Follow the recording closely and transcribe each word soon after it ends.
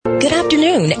Good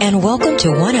afternoon and welcome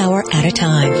to 1 Hour at a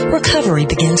Time. Recovery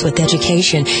begins with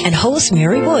education, and host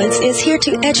Mary Woods is here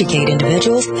to educate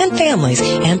individuals and families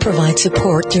and provide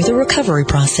support through the recovery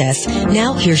process.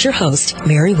 Now here's your host,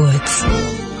 Mary Woods.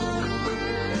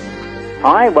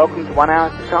 Hi, welcome to 1 Hour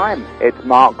at a Time. It's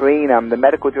Mark Green. I'm the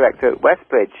medical director at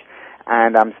Westbridge,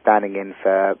 and I'm standing in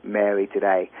for Mary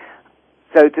today.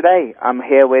 So today I'm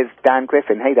here with Dan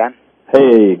Griffin. Hey, Dan.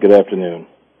 Hey, good afternoon.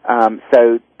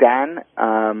 So Dan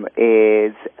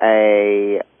is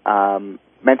a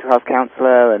mental health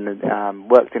counselor and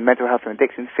worked in mental health and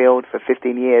addiction field for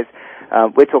 15 years.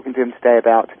 We're talking to him today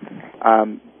about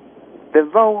the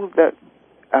role that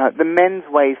the men's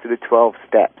way through the 12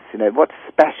 steps. You know, what's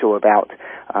special about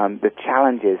the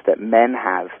challenges that men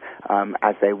have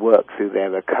as they work through their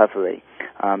recovery.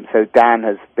 So Dan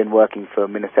has been working for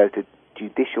Minnesota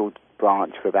Judicial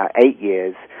Branch for about 8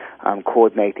 years,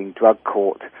 coordinating drug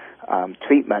court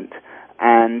treatment,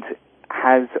 and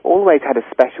has always had a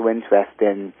special interest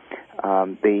in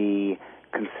the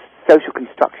social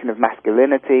construction of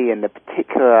masculinity and the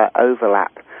particular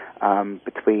overlap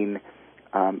between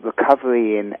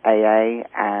recovery in AA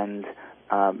and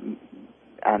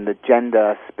the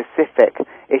gender-specific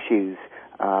issues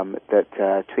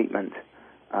that treatment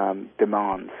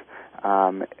demands.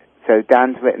 So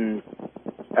Dan's written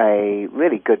a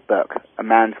really good book, A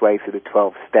Man's Way Through the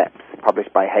 12 Steps,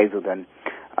 published by Hazelden,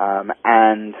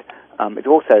 and is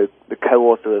also the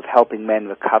co-author of Helping Men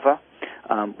Recover,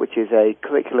 which is a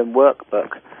curriculum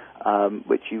workbook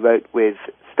which you wrote with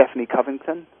Stephanie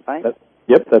Covington, right?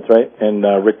 Yep, that's right, and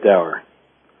Rick Dower.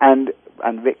 And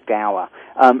Rick Dower.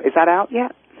 Is that out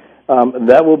yet?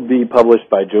 That will be published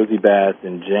by Josie Bass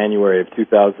in January of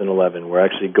 2011. We're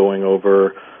actually going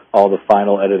over all the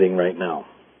final editing right now.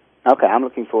 Okay, I'm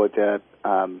looking forward to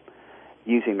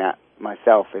using that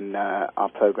myself in our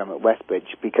program at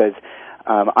Westbridge, because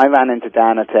I ran into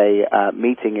Dan at a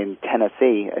meeting in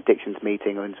Tennessee, addictions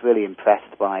meeting, and was really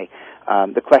impressed by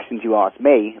the questions you asked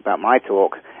me about my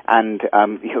talk and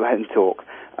your own talk.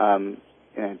 You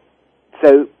know.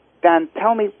 So, Dan,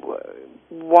 tell me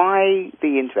why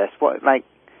the interest? What, like,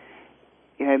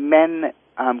 you know, men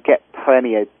get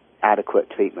plenty of adequate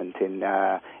treatment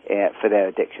for their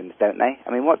addictions, don't they?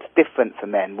 I mean, what's different for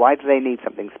men? Why do they need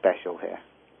something special here?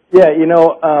 Yeah, you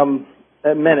know,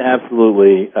 men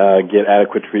absolutely get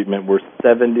adequate treatment. We're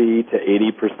 70 to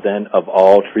 80% of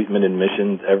all treatment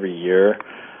admissions every year.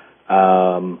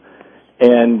 And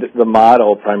the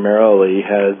model primarily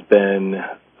has been,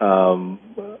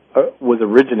 was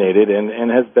originated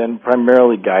and has been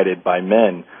primarily guided by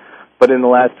men. But in the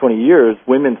last 20 years,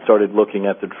 women started looking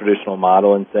at the traditional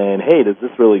model and saying, hey, does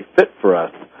this really fit for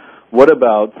us? What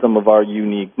about some of our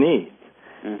unique needs?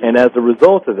 Mm-hmm. And as a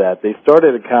result of that, they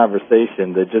started a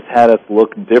conversation that just had us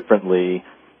look differently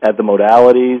at the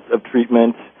modalities of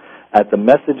treatment, at the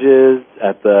messages,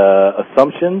 at the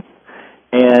assumptions.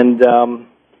 And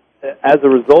as a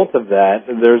result of that,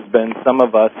 there's been some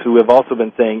of us who have also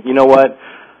been saying, you know what,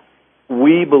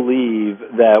 we believe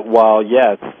that while,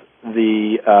 yes,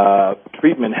 the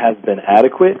treatment has been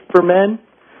adequate for men,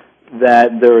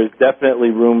 that there is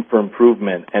definitely room for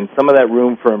improvement. And some of that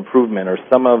room for improvement, or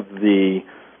some of the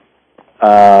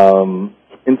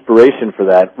inspiration for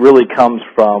that, really comes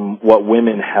from what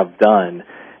women have done.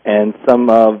 And some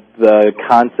of the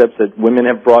concepts that women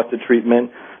have brought to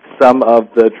treatment, some of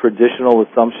the traditional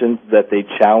assumptions that they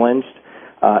challenged,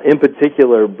 in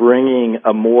particular bringing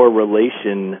a more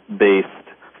relation-based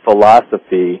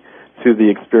philosophy to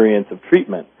the experience of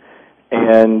treatment.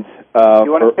 And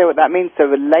you want to say what that means? So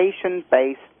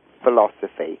relation-based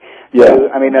philosophy. Yeah. So,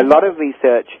 I mean, a lot of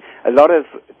research, a lot of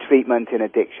treatment in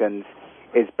addictions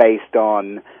is based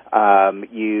on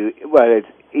it's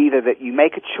either that you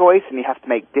make a choice and you have to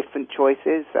make different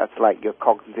choices. That's like your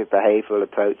cognitive behavioral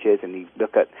approaches, and you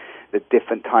look at the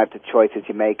different types of choices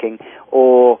you're making.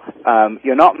 Or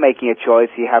you're not making a choice,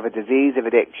 you have a disease of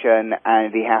addiction,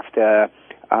 and you have to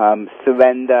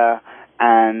surrender,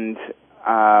 and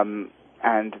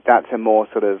that's a more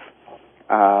sort of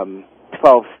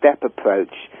 12-step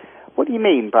approach. What do you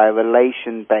mean by a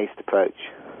relation-based approach?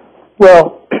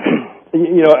 Well,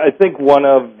 you know, I think one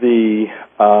of the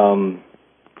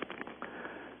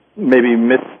maybe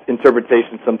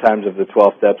misinterpretations sometimes of the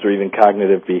 12 steps, or even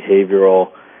cognitive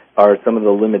behavioral, are some of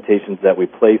the limitations that we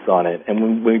place on it. And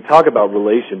when we talk about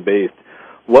relation-based,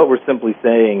 what we're simply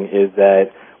saying is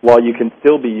that while you can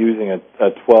still be using a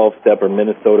 12-step or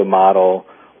Minnesota model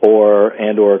or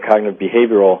cognitive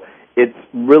behavioral, it's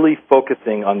really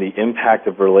focusing on the impact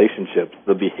of relationships,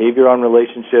 the behavior on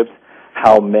relationships,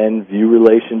 how men view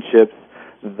relationships,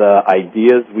 the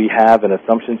ideas we have and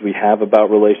assumptions we have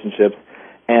about relationships,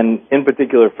 And in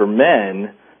particular for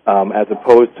men, as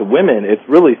opposed to women, it's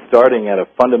really starting at a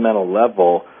fundamental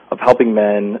level of helping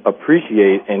men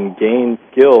appreciate and gain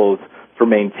skills for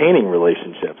maintaining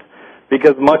relationships.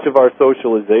 Because much of our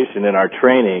socialization and our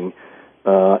training,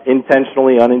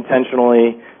 intentionally,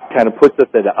 unintentionally, kind of puts us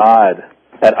at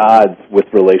odds with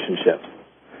relationships.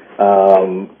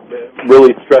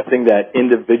 Really stressing that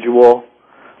individual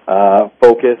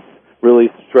focus, really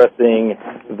stressing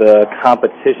the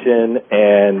competition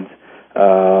and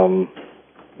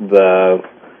the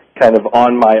kind of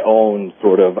on my own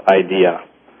sort of idea.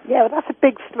 Yeah, well, that's a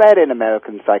big thread in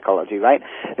American psychology, right?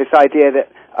 This idea that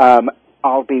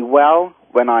I'll be well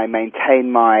when I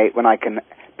when I can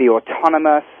be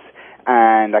autonomous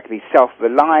and I can be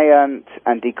self-reliant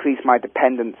and decrease my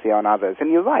dependency on others.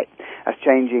 And you're right, that's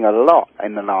changing a lot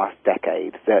in the last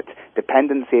decade, that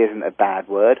dependency isn't a bad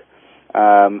word.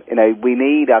 We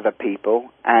need other people,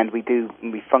 and we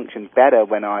function better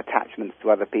when our attachments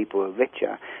to other people are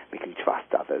richer. We can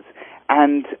trust others.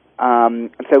 And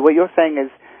so what you're saying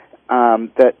is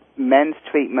that men's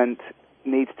treatment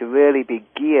needs to really be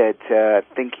geared to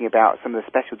thinking about some of the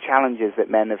special challenges that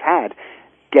men have had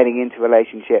getting into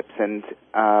relationships, and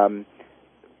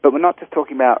but we're not just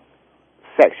talking about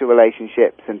sexual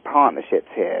relationships and partnerships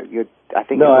here. I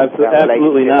think no,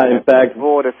 absolutely not. In fact,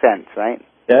 broader sense, right?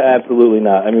 Yeah, absolutely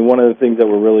not. I mean, one of the things that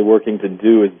we're really working to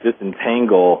do is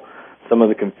disentangle some of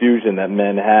the confusion that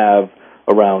men have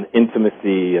around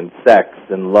intimacy and sex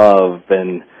and love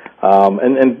and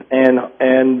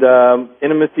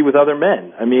intimacy with other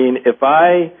men. I mean, if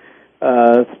I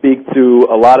speak to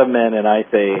a lot of men and I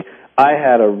say, I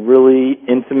had a really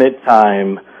intimate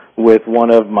time with one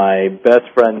of my best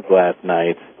friends last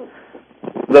night,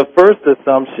 the first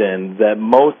assumption that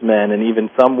most men and even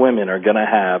some women are going to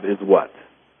have is what?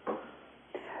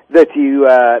 That you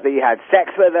had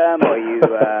sex with them, or you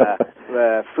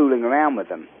were fooling around with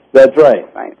them. That's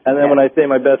right. Right. And then when I say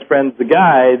my best friend's the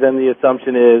guy, then the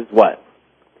assumption is what?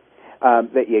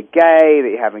 That you're gay, that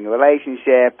you're having a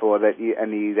relationship, or that you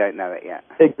don't know it yet.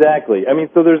 Exactly. I mean,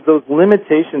 so there's those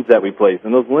limitations that we place,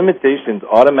 and those limitations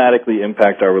automatically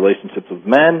impact our relationships with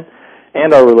men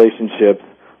and our relationships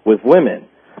with women.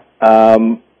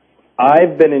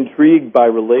 I've been intrigued by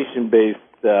relation-based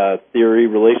theory,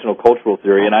 relational cultural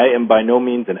theory, and I am by no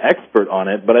means an expert on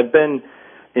it, but I've been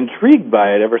intrigued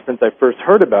by it ever since I first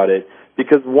heard about it,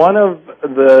 because one of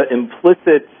the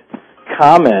implicit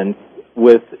comments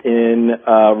within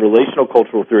relational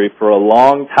cultural theory for a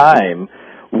long time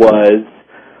was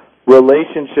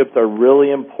relationships are really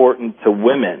important to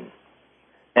women,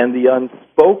 and the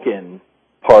unspoken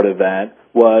part of that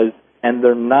was, and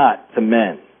they're not to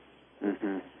men.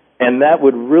 Mm-hmm. And that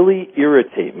would really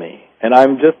irritate me. And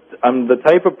I'm the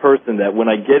type of person that when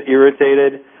I get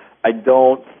irritated, I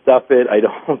don't stuff it, I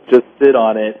don't just sit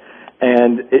on it,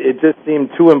 and it just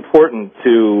seemed too important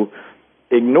to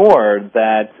ignore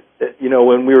that,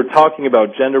 when we were talking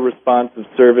about gender responsive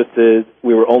services,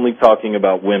 we were only talking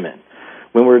about women.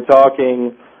 When we were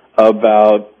talking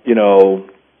about,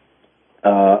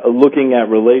 looking at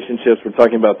relationships, we're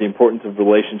talking about the importance of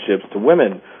relationships to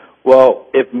women. Well,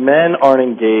 if men aren't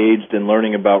engaged in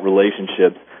learning about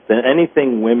relationships, then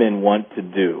anything women want to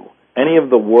do, any of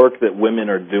the work that women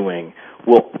are doing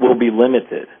will be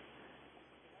limited.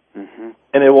 Mm-hmm.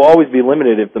 And it will always be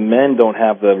limited if the men don't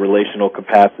have the relational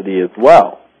capacity as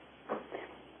well.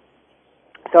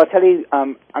 So I'll tell you,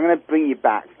 I'm going to bring you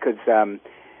back, because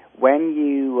when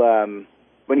you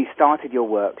started your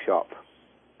workshop,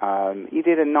 you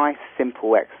did a nice,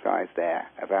 simple exercise there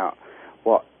about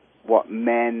what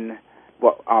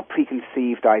our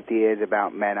preconceived ideas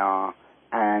about men are,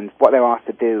 and what they're asked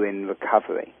to do in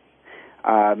recovery.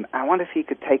 I wonder if you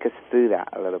could take us through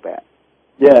that a little bit.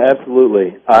 Yeah,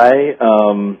 absolutely.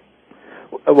 And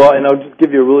I'll just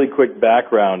give you a really quick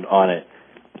background on it.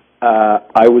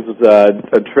 I was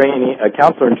a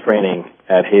counselor in training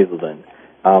at Hazelden,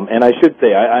 and I should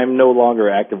say I'm no longer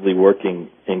actively working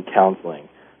in counseling.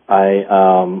 I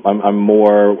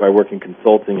work in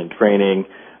consulting and training,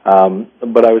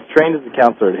 but I was trained as a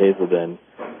counselor at Hazelden,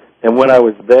 and when I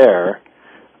was there,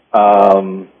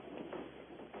 one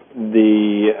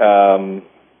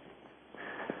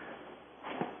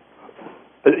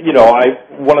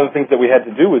of the things that we had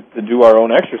to do was to do our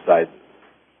own exercises.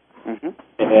 Mm-hmm.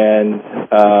 And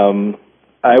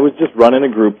I was just running a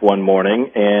group one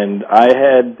morning, and I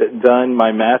had done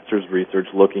my master's research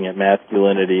looking at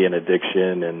masculinity and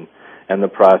addiction and the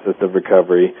process of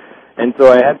recovery. And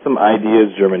so I had some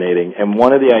ideas germinating, and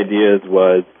one of the ideas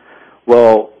was,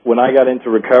 well, when I got into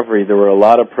recovery, there were a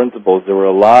lot of principles, there were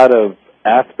a lot of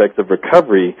aspects of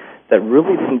recovery that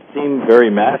really didn't seem very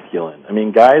masculine. I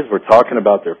mean, guys were talking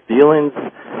about their feelings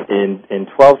in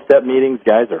 12-step meetings.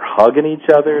 Guys are hugging each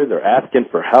other. They're asking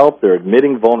for help. They're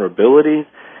admitting vulnerabilities.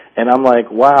 And I'm like,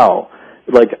 wow,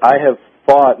 like I have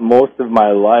fought most of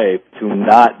my life to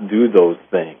not do those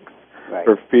things. Right.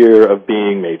 For fear of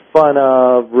being made fun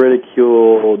of,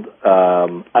 ridiculed,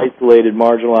 isolated,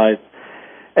 marginalized.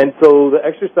 And so the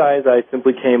exercise I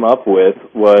simply came up with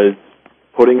was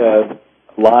putting a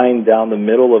line down the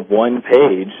middle of one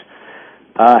page,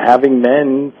 having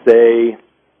men say,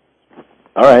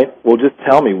 all right, well, just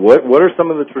tell me, what are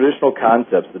some of the traditional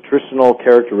concepts, the traditional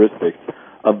characteristics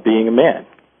of being a man,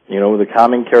 the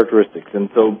common characteristics. And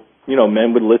so,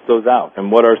 men would list those out.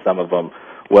 And what are some of them?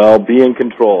 Well, be in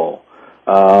control.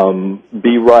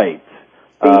 Be right,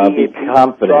 be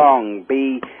confident, strong,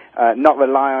 be not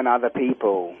rely on other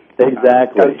people.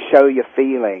 Exactly. Don't show your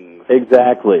feelings.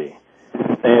 Exactly.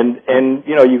 And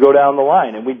you go down the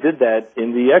line, and we did that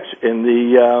in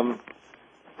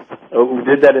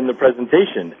the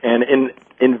presentation, and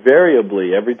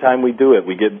invariably every time we do it,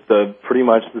 we get pretty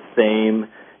much the same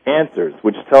answers,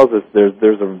 which tells us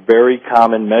there's a very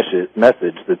common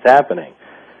message that's happening,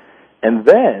 and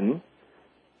then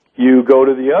you go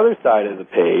to the other side of the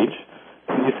page,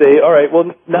 and you say, all right,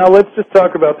 well, now let's just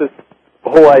talk about this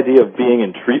whole idea of being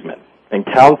in treatment and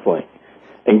counseling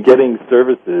and getting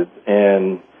services.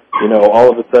 And,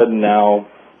 all of a sudden now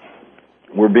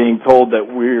we're being told that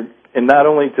and not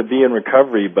only to be in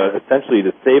recovery, but essentially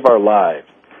to save our lives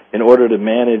in order to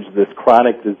manage this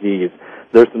chronic disease,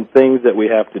 there's some things that we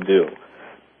have to do.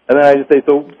 And then I just say,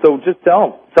 so just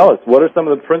tell us, what are some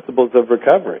of the principles of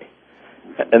recovery?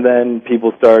 And then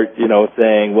people start,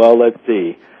 saying, well, let's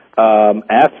see,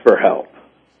 ask for help,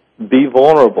 be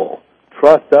vulnerable,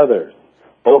 trust others,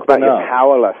 talk about your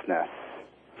powerlessness.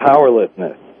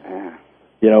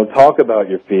 Yeah. Talk about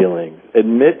your feelings,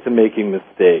 admit to making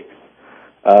mistakes.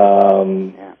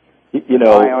 Rely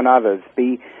on others.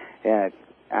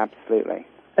 Absolutely.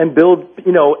 And build,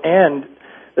 and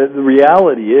the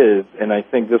reality is, and I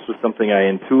think this was something I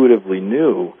intuitively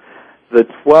knew, the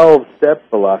 12-step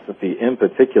philosophy in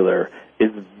particular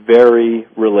is very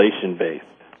relation-based.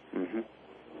 Mm-hmm.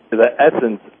 The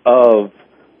essence of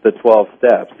the 12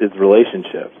 steps is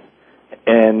relationships.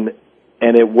 And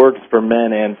it works for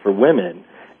men and for women.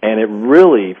 And it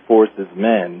really forces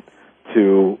men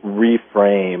to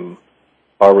reframe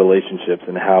our relationships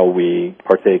and how we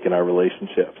partake in our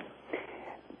relationships.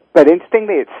 But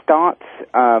interestingly, it starts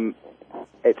from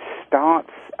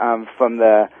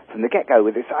the get-go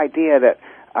with this idea that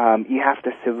you have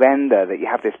to surrender, that you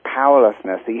have this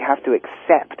powerlessness, that you have to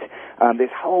accept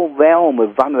this whole realm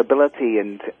of vulnerability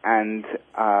and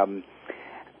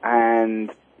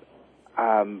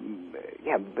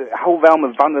the whole realm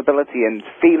of vulnerability and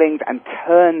feelings, and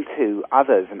turn to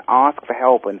others and ask for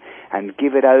help and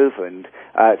give it over. And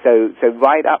so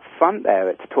right up front there,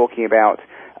 it's talking about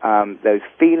those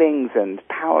feelings and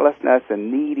powerlessness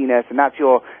and neediness, and that's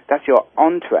your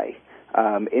entree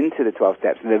into the 12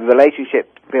 steps, and the relationship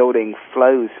building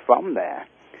flows from there.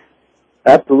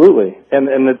 Absolutely. And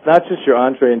it's not just your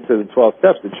entree into the 12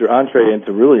 steps, it's your entree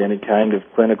into really any kind of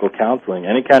clinical counseling,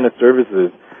 any kind of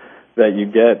services that you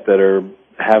get that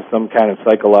have some kind of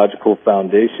psychological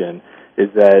foundation,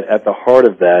 is that at the heart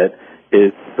of that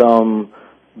is some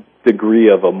degree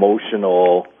of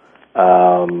emotional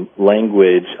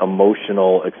language,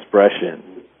 emotional expression.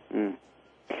 Mm.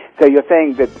 So you're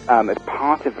saying that as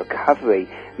part of recovery,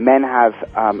 men have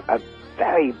a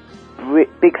very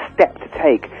big step to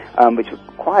take, which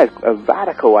requires a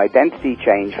radical identity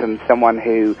change from someone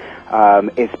who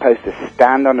is supposed to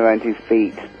stand on their own 2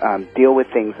 feet, deal with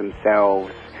things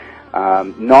themselves,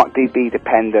 not be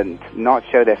dependent, not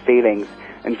show their feelings,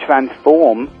 and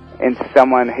transform into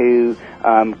someone who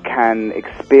can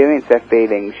experience their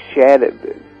feelings,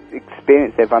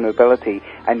 experience their vulnerability,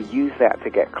 and use that to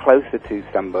get closer to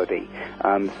somebody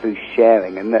through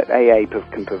sharing, and that AA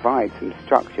can provide some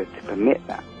structure to permit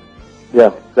that.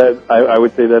 Yeah, I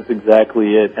would say that's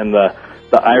exactly it. And the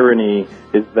irony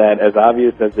is that, as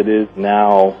obvious as it is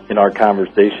now in our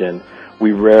conversation,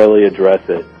 we rarely address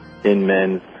it in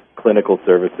men's clinical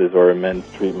services or in men's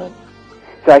treatment.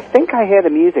 So I think I hear the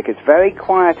music. It's very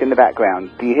quiet in the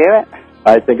background. Do you hear it?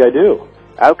 I think I do.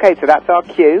 Okay, so that's our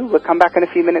cue. We'll come back in a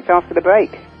few minutes after the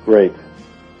break. Great.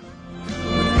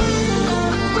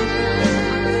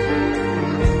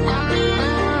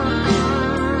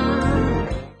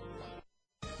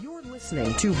 You're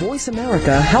listening to Voice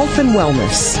America Health and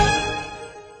Wellness.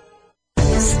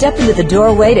 Step into the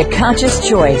doorway to conscious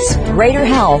choice, greater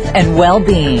health, and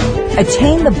well-being.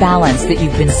 Attain the balance that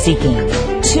you've been seeking.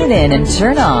 Tune in and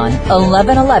turn on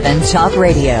 1111 Talk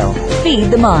Radio.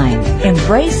 Feed the mind.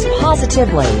 Embrace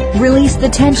positively. Release the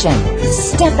tension.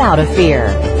 Step out of fear.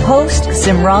 Host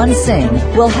Simran Singh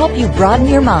will help you broaden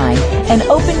your mind and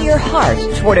open your heart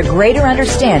toward a greater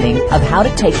understanding of how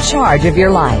to take charge of your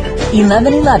life.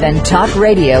 1111 Talk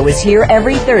Radio is here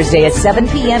every Thursday at 7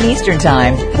 p.m. Eastern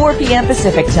Time, 4 p.m.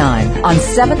 Pacific Time on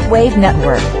 7th Wave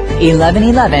Network.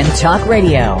 1111 Talk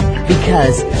Radio,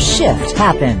 because shift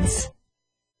happens.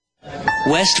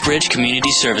 Westbridge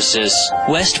Community Services.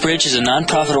 Westbridge is a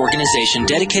nonprofit organization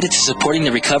dedicated to supporting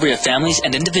the recovery of families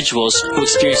and individuals who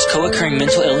experience co-occurring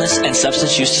mental illness and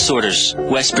substance use disorders.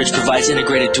 Westbridge provides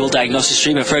integrated dual diagnosis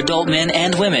treatment for adult men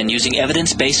and women using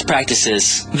evidence-based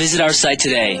practices. Visit our site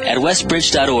today at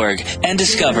westbridge.org and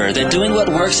discover that doing what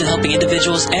works in helping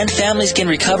individuals and families gain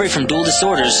recovery from dual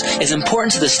disorders is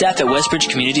important to the staff at Westbridge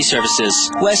Community Services.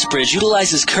 Westbridge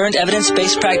utilizes current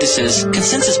evidence-based practices,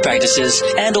 consensus practices,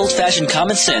 and old-fashioned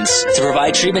common sense to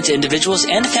provide treatment to individuals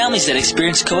and families that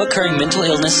experience co-occurring mental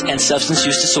illness and substance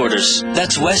use disorders.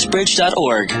 That's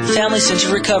westbridge.org, family-centered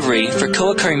recovery for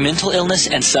co-occurring mental illness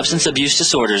and substance abuse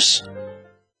disorders.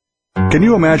 Can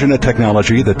you imagine a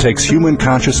technology that takes human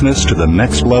consciousness to the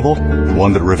next level?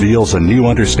 One that reveals a new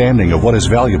understanding of what is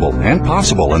valuable and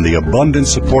possible in the abundant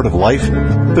support of life?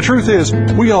 The truth is,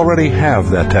 we already have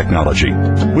that technology.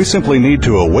 We simply need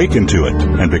to awaken to it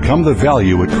and become the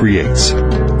value it creates.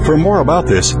 For more about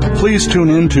this, please tune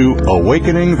in to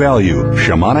Awakening Value,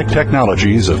 Shamanic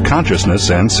Technologies of Consciousness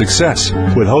and Success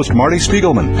with host Marty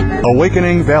Spiegelman.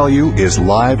 Awakening Value is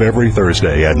live every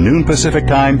Thursday at noon Pacific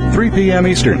Time, 3 p.m.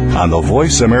 Eastern on the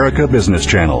Voice America Business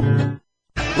Channel.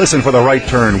 Listen for The Right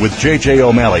Turn with J.J.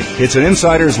 O'Malley. It's an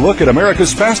insider's look at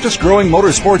America's fastest-growing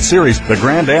motorsports series, the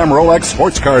Grand Am Rolex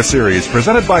Sports Car Series,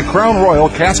 presented by Crown Royal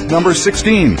Cask Number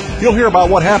 16. You'll hear about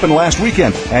what happened last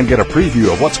weekend and get a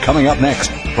preview of what's coming up next.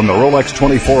 From the Rolex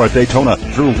 24 at Daytona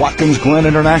through Watkins Glen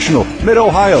International,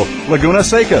 Mid-Ohio, Laguna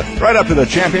Seca, right up to the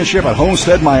championship at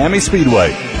Homestead Miami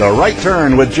Speedway. The Right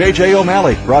Turn with J.J.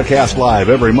 O'Malley, broadcast live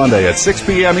every Monday at 6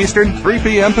 p.m. Eastern, 3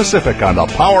 p.m. Pacific on the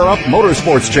Power Up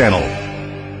Motorsports Channel.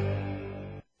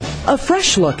 A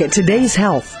fresh look at today's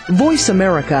health. Voice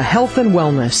America Health and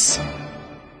Wellness.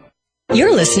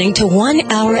 You're listening to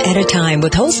 1 Hour at a Time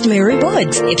with host Mary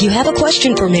Woods. If you have a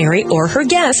question for Mary or her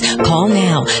guest, call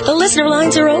now. The listener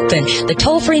lines are open. The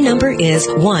toll-free number is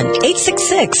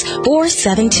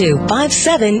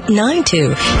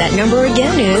 1-866-472-5792. That number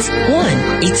again is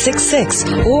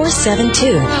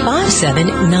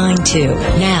 1-866-472-5792.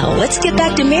 Now, let's get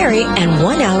back to Mary and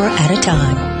 1 Hour at a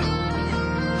Time.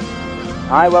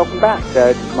 Hi, welcome back.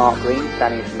 This is Mark Green,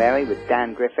 standing in for Mary with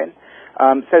Dan Griffin.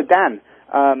 So, Dan,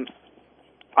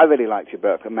 I really liked your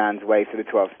book, A Man's Way to the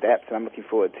 12 Steps, and I'm looking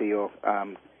forward to your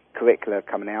curricula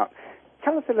coming out.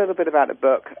 Tell us a little bit about the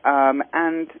book,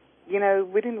 and, you know,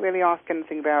 we didn't really ask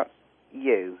anything about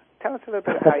you. Tell us a little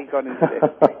bit how you got into this.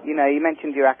 You know, you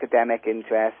mentioned your academic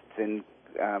interests in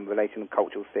relational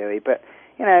cultural theory, but,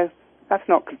 you know, that's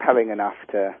not compelling enough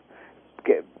to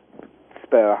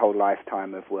spur a whole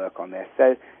lifetime of work on this.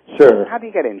 So, sure. How do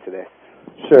you get into this?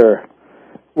 Sure.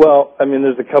 Well, I mean,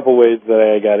 there's a couple ways that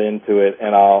I got into it,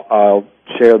 and I'll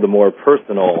share the more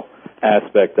personal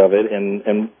aspect of it.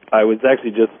 And I was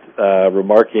actually just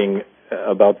remarking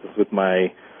about this with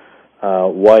my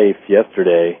wife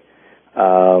yesterday.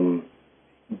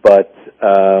 But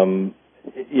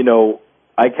you know,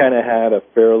 I kind of had a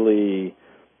fairly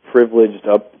privileged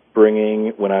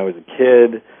upbringing when I was a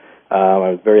kid. I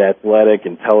was very athletic,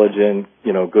 intelligent,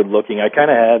 you know, good-looking. I kind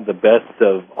of had the best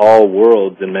of all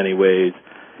worlds in many ways.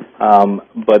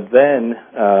 But then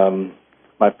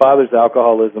my father's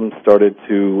alcoholism started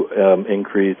to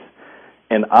increase,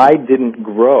 and I didn't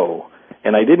grow.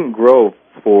 And I didn't grow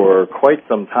for quite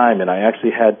some time, and I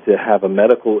actually had to have a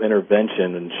medical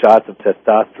intervention and shots of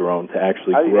testosterone to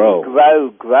actually grow.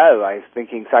 Grow. I was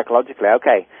thinking psychologically.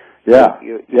 Okay. Yeah,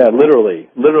 literally,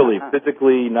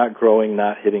 physically not growing,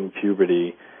 not hitting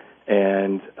puberty,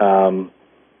 and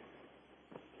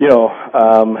you know,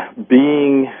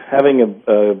 having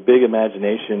a big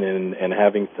imagination and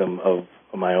having some of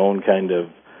my own kind of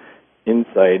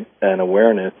insight and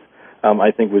awareness,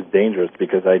 I think was dangerous,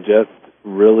 because I just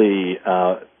really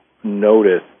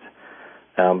noticed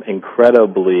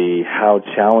incredibly how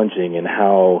challenging and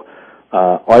how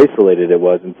isolated it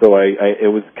was. And so it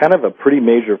was kind of a pretty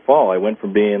major fall. I went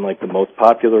from being like the most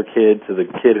popular kid to the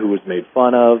kid who was made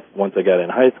fun of once I got in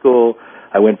high school.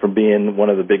 I went from being one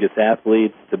of the biggest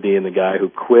athletes to being the guy who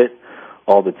quit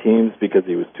all the teams because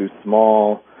he was too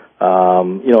small.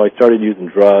 I started using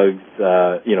drugs.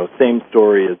 Same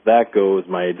story as that goes.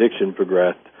 My addiction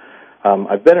progressed.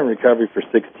 I've been in recovery for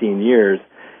 16 years,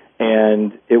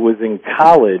 and it was in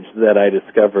college that I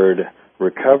discovered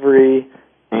recovery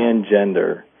and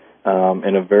gender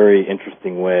in a very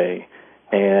interesting way.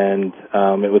 And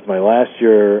it was my last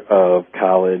year of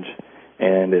college,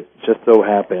 and it just so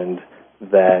happened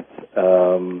that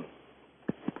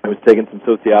I was taking some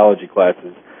sociology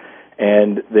classes,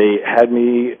 and they had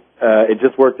me, it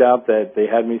just worked out that they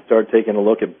had me start taking a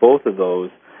look at both of those,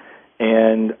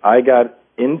 and I got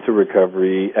into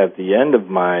recovery at the end of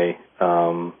my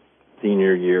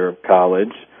senior year of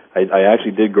college. I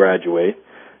actually did graduate,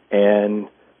 and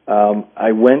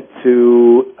I went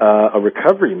to a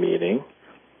recovery meeting,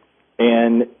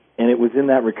 and it was in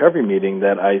that recovery meeting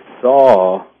that I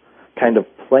saw kind of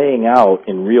playing out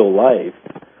in real life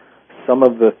some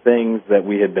of the things that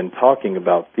we had been talking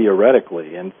about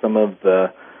theoretically, and some of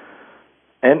the,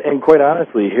 and quite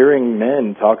honestly, hearing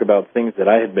men talk about things that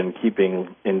I had been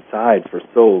keeping inside for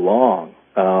so long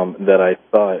that I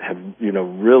thought had,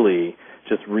 really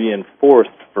just reinforced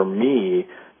for me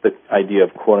the idea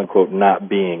of quote-unquote not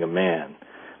being a man.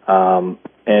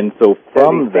 And so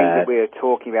from these that... things that we were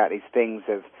talking about, these things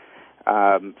of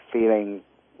feeling,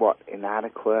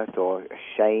 inadequate or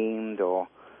ashamed or...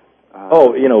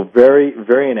 very,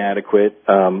 very inadequate,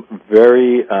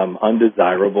 very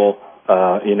undesirable,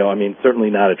 certainly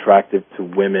not attractive to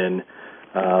women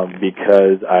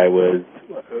because I was,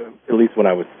 at least when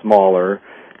I was smaller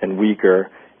and weaker,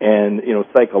 and,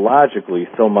 psychologically,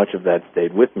 so much of that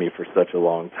stayed with me for such a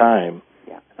long time.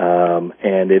 Yeah.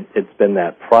 And it's been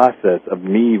that process of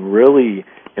me really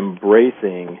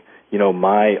embracing,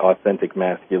 my authentic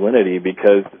masculinity,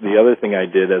 because the other thing I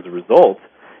did as a result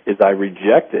is I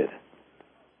rejected,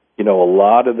 a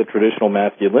lot of the traditional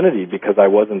masculinity because I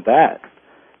wasn't that.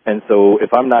 And so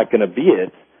if I'm not going to be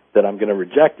it, then I'm going to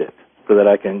reject it so that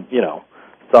I can,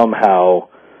 somehow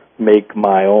make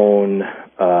my own,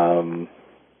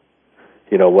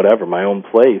 my own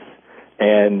place.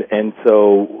 And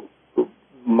so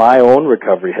my own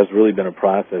recovery has really been a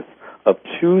process of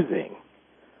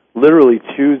literally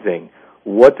choosing,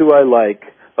 what do I like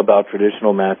about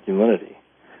traditional masculinity?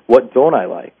 What don't I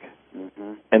like?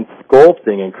 Mm-hmm. And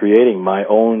sculpting and creating my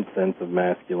own sense of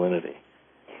masculinity.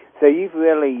 So you've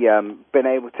really been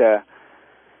able to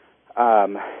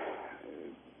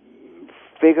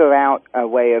figure out a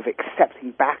way of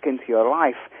accepting back into your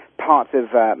life parts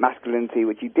of masculinity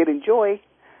which you did enjoy,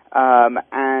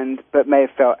 but may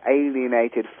have felt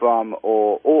alienated from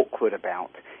or awkward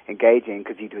about engaging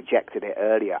because you'd rejected it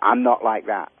earlier. I'm not like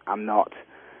that. I'm not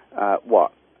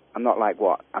what? I'm not like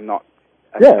what? I'm not.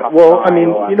 Yeah, well, just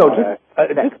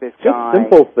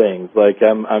simple things like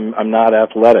I'm not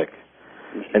athletic,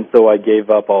 mm-hmm. And so I gave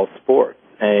up all sports.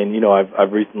 And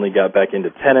I've recently got back into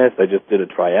tennis. I just did a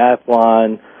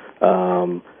triathlon,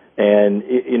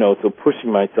 so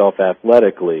pushing myself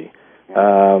athletically.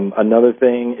 Another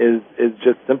thing is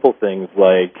just simple things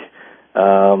like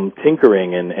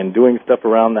tinkering and doing stuff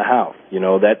around the house.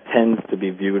 That tends to be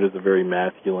viewed as a very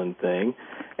masculine thing,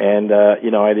 and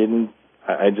I didn't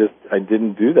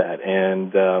do that.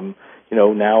 And,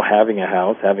 now having a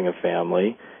house, having a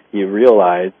family, you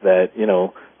realize that,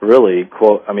 really,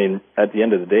 at the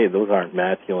end of the day, those aren't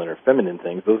masculine or feminine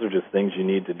things. Those are just things you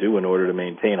need to do in order to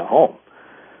maintain a home.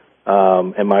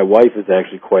 And my wife is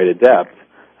actually quite adept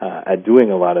at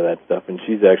doing a lot of that stuff, and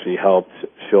she's actually helped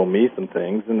show me some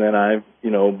things. And then I've,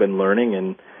 been learning,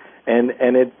 and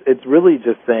it's really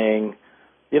just saying,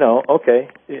 okay,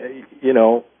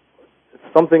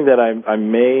 something that I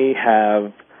may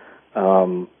have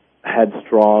had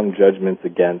strong judgments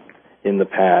against in the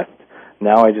past.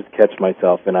 Now I just catch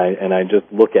myself and I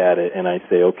just look at it and I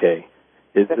say, okay,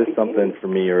 is this something for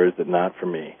me or is it not for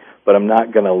me? But I'm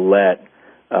not going to let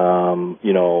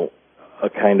a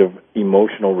kind of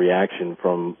emotional reaction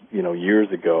from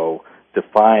years ago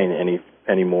define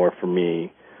any more for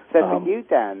me. So for you,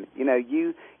 Dan,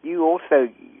 you also,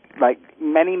 like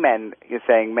many men, you're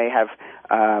saying, may have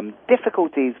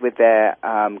difficulties with their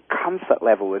comfort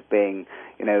level with being,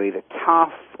 either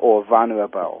tough or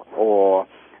vulnerable, or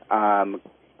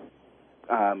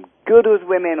good with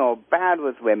women or bad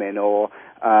with women, or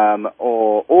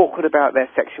awkward about their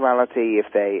sexuality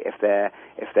if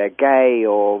they're gay,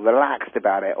 or relaxed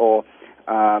about it, or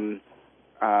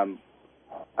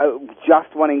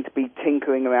just wanting to be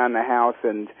tinkering around the house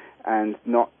and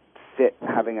not sit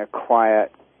having a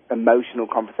quiet emotional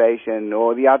conversation,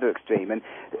 or the other extreme. And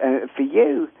for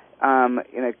you,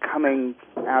 coming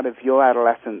out of your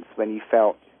adolescence when you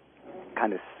felt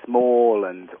kind of small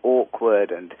and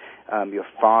awkward, and your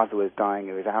father was dying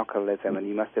of his alcoholism, and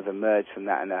you must have emerged from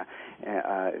that in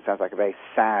it sounds like a very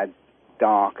sad,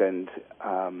 dark, and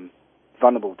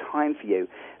vulnerable time for you.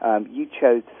 You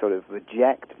chose to sort of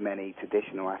reject many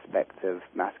traditional aspects of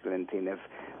masculinity and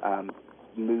have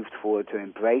moved forward to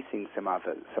embracing some of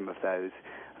those,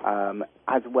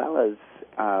 as well as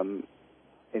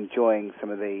enjoying some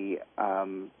of the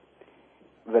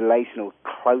relational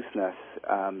closeness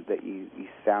that you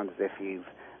sound as if you've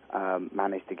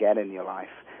managed to get in your life.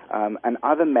 And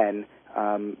other men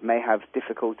may have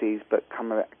difficulties but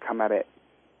come at it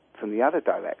from the other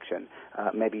direction,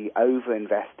 maybe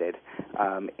over-invested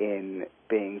in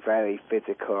being very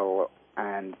physical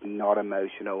and not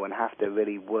emotional, and have to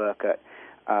really work at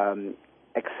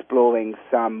exploring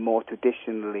some more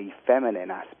traditionally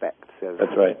feminine aspects of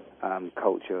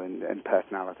culture and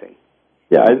personality.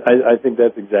 Yeah, I think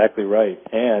that's exactly right.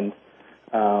 And,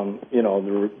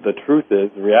 the truth is,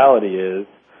 the reality is,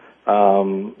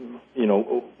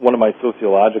 one of my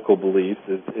sociological beliefs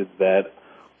is that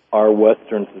our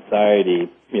Western society,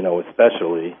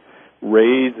 especially,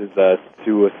 raises us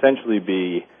to essentially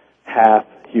be half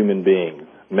human beings.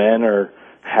 Men are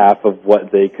half of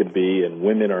what they could be, and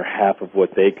women are half of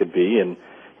what they could be. And,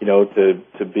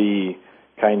 to be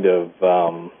kind of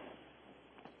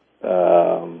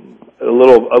a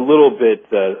little bit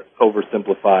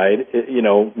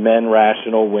oversimplified, men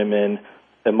rational, women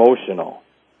emotional.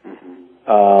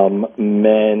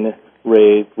 Men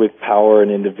raised with power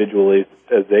and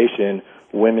individualization,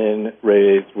 women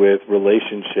raised with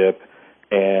relationship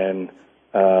and,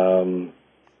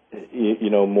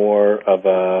 more of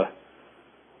a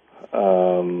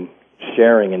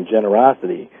sharing and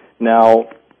generosity. Now,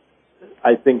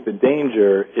 I think the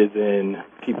danger is in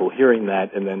people hearing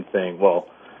that and then saying, well,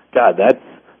 God,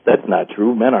 that's not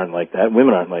true. Men aren't like that.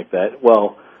 Women aren't like that.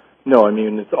 Well, no,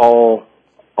 it's all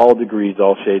degrees,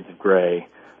 all shades of gray.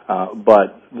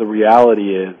 But the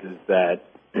reality is that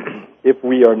if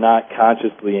we are not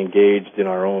consciously engaged in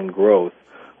our own growth,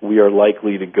 we are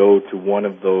likely to go to one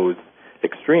of those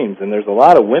extremes. And there's a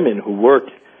lot of women who work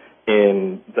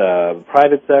in the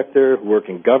private sector, who work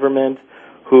in government,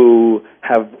 who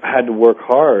have had to work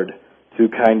hard to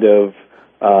kind of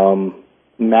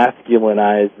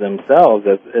masculinize themselves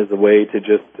as a way to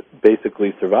just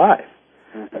basically survive,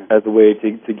 as a way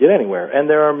to get anywhere. And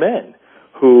there are men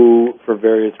who, for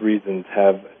various reasons,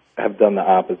 have done the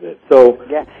opposite. So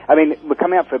yeah, we're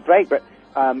coming up for a break, but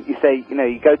you say,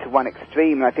 you go to one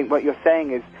extreme, and I think what you're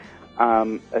saying is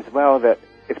as well that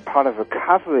as part of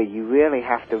recovery, you really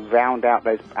have to round out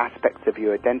those aspects of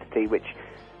your identity which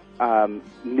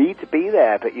need to be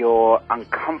there, but you're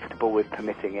uncomfortable with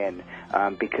permitting in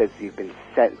because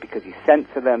because you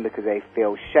censor them, because they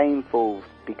feel shameful,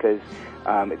 because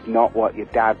it's not what your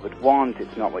dad would want,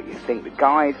 it's not what you think the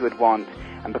guys would want,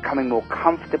 and becoming more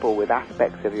comfortable with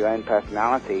aspects of your own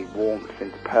personality, warmth,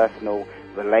 interpersonal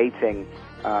relating,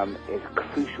 is a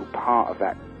crucial part of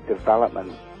that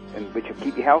development, and which will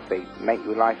keep you healthy, make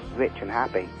your life rich and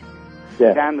happy.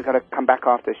 Yeah. Dan, we've got to come back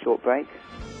after a short break.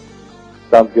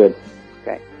 Sounds good.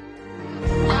 Okay.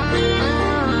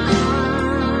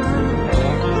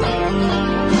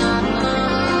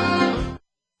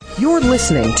 You're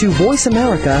listening to Voice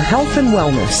America Health and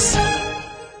Wellness.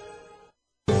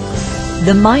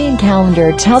 The Mayan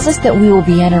calendar tells us that we will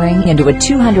be entering into a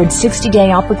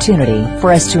 260-day opportunity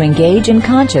for us to engage in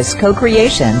conscious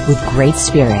co-creation with Great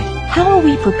Spirit. How will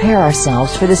we prepare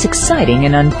ourselves for this exciting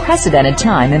and unprecedented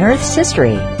time in Earth's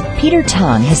history? Peter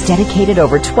Tung has dedicated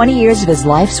over 20 years of his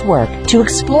life's work to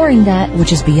exploring that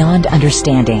which is beyond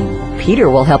understanding. Peter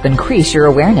will help increase your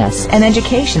awareness and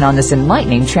education on this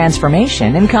enlightening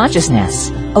transformation in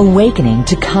consciousness. Awakening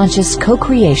to Conscious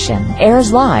Co-Creation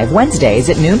airs live Wednesdays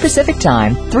at noon Pacific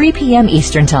Time, 3 p.m.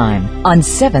 Eastern Time on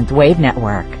 7th Wave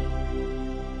Network.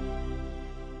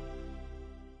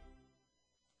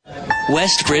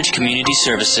 Westbridge Community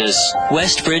Services.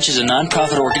 Westbridge is a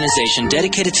nonprofit organization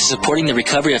dedicated to supporting the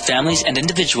recovery of families and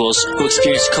individuals who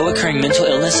experience co-occurring mental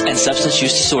illness and substance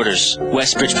use disorders.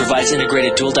 Westbridge provides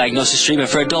integrated dual diagnosis treatment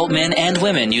for adult men and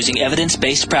women using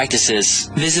evidence-based practices.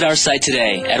 Visit our site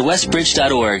today at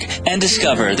westbridge.org and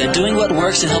discover that doing what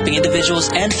works in helping individuals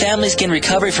and families gain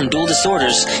recovery from dual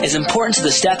disorders is important to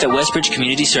the staff at Westbridge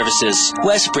Community Services.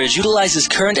 Westbridge utilizes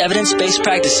current evidence-based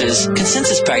practices,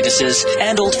 consensus practices,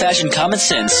 and old-fashioned common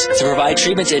sense to provide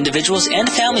treatment to individuals and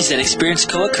families that experience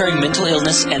co-occurring mental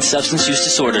illness and substance use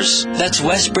disorders. That's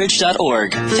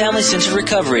westbridge.org, family-centered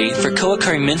recovery for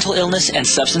co-occurring mental illness and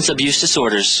substance abuse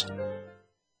disorders.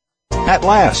 At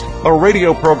Last, a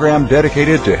radio program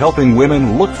dedicated to helping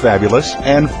women look fabulous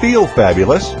and feel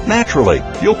fabulous naturally.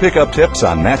 You'll pick up tips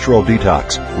on natural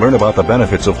detox, learn about the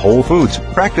benefits of whole foods,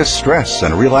 practice stress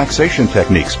and relaxation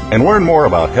techniques, and learn more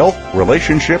about health,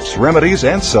 relationships, remedies,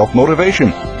 and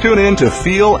self-motivation. Tune in to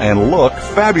Feel and Look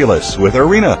Fabulous with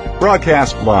Arena,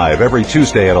 broadcast live every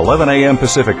Tuesday at 11 a.m.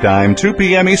 Pacific Time, 2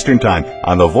 p.m. Eastern Time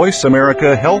on the Voice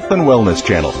America Health and Wellness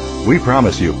Channel. We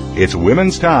promise you, it's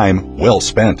women's time well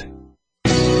spent.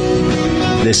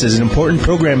 This is an important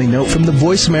programming note from the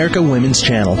Voice America Women's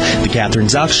Channel. The Catherine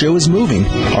Zox Show is moving.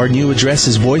 Our new address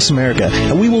is Voice America,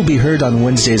 and we will be heard on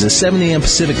Wednesdays at 7 a.m.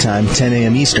 Pacific Time, 10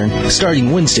 a.m. Eastern,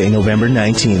 starting Wednesday, November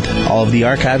 19th. All of the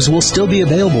archives will still be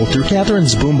available through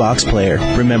Catherine's Boombox player.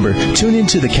 Remember, tune in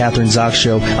to the Catherine Zox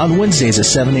Show on Wednesdays at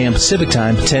 7 a.m. Pacific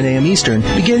Time, 10 a.m. Eastern,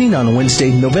 beginning on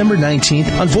Wednesday, November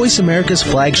 19th on Voice America's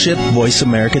flagship Voice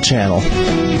America channel.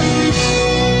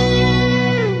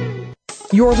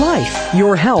 Your life,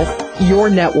 your health, your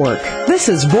network. This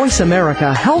is Voice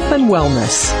America Health and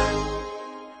Wellness.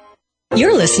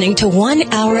 You're listening to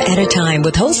 1 Hour at a Time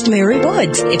with host Mary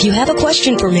Woods. If you have a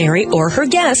question for Mary or her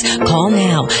guest, call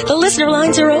now. The listener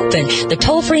lines are open. The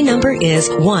toll-free number is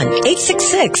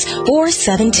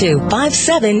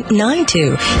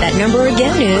 1-866-472-5792. That number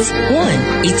again is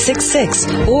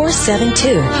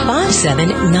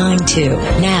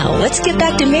 1-866-472-5792. Now, let's get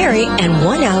back to Mary and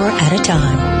 1 Hour at a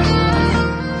Time.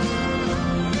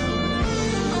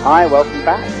 Hi, welcome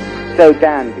back. So,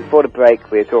 Dan, before the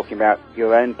break, we were talking about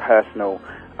your own personal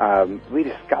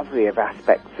rediscovery of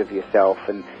aspects of yourself,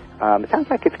 and it sounds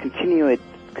like it's continued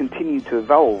to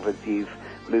evolve as you've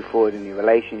moved forward in your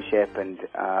relationship, and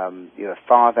you're a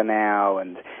father now,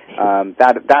 and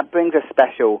that brings a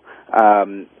special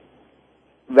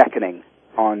reckoning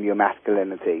on your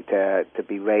masculinity to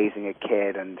be raising a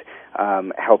kid and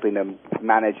helping them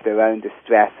manage their own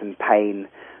distress and pain.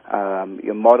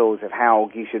 Your models of how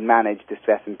you should manage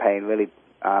distress and pain really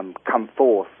come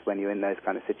forth when you're in those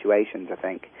kind of situations, I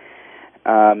think.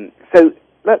 So,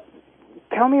 look,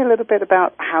 tell me a little bit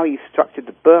about how you structured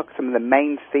the book, some of the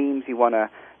main themes you want to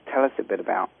tell us a bit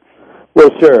about.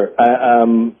 Well, sure.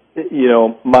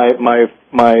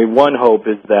 My one hope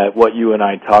is that what you and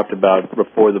I talked about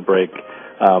before the break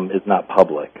is not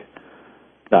public.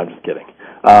 No, I'm just kidding.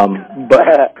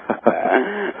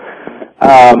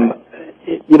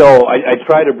 I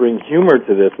try to bring humor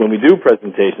to this. When we do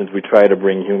presentations, we try to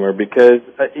bring humor because,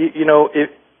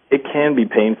 it can be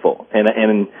painful.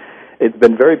 And it's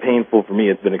been very painful for me.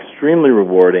 It's been extremely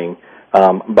rewarding.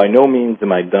 By no means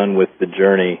am I done with the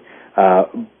journey.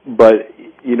 But,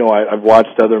 I've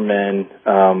watched other men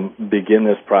begin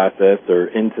this process or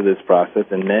into this process,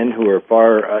 and men who are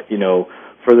far,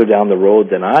 further down the road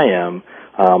than I am,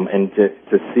 and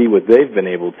to see what they've been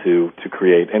able to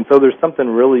create. And so there's something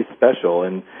really special,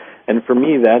 and for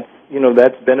me that's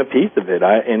been a piece of it.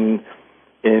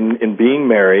 In being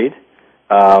married,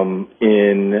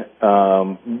 in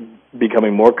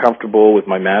becoming more comfortable with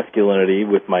my masculinity,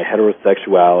 with my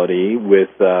heterosexuality,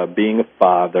 with being a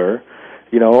father,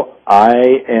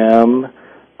 I am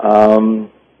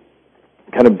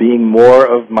kind of being more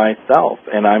of myself,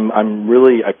 and I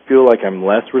feel like I'm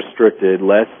less restricted,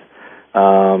 less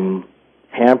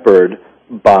hampered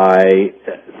by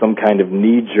some kind of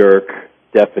knee-jerk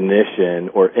definition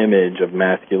or image of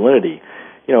masculinity.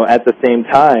 At the same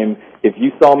time, if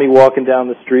you saw me walking down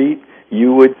the street,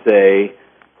 you would say,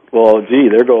 well, gee,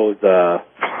 there goes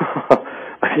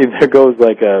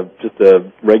like just a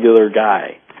regular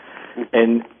guy.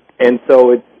 And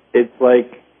so it's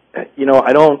like,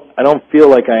 I don't feel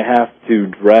like I have to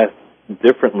dress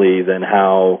differently than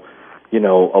how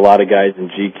a lot of guys in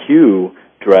GQ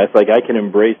dress. Like, I can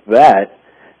embrace that,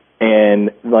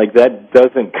 and like that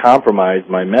doesn't compromise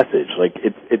my message. Like,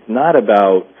 it's not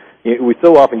about. We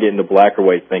so often get into black or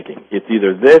white thinking. It's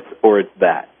either this or it's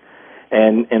that,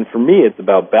 and for me, it's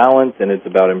about balance, and it's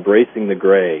about embracing the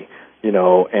gray.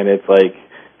 And it's like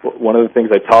one of the things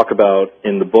I talk about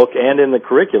in the book and in the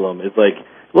curriculum is like,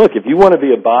 look, if you want to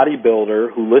be a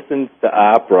bodybuilder who listens to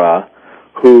opera,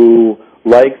 who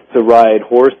likes to ride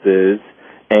horses,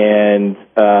 and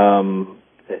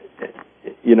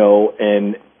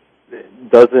and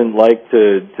doesn't like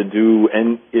to do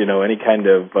any kind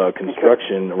of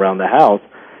construction around the house,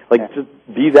 like, just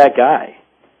be that guy.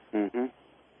 Mm-hmm.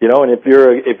 And if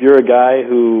you're a guy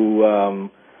who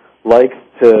likes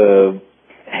to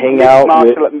hang out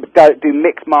do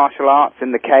mixed martial arts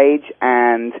in the cage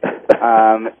and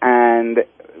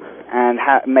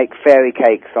make fairy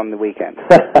cakes on the weekend.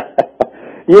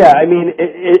 Yeah, I mean,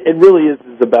 it really is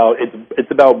about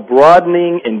it's about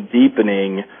broadening and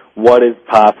deepening what is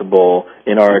possible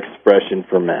in our expression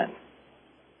for men.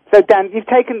 So Dan, you've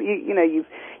taken,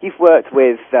 you've worked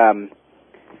with some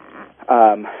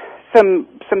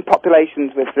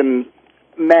populations with some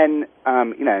men,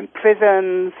 in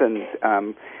prisons,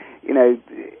 and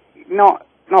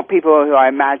not people who I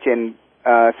imagine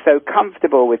so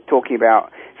comfortable with talking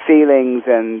about feelings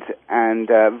and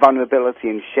vulnerability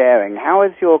and sharing. How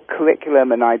has your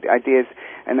curriculum and ideas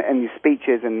and your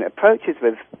speeches and approaches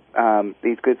with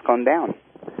these groups gone down?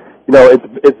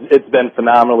 It's been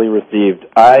phenomenally received.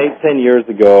 10 years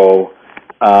ago,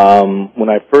 when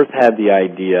I first had the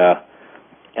idea,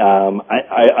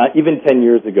 even 10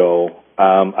 years ago,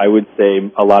 I would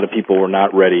say a lot of people were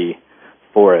not ready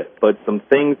for it. But some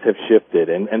things have shifted,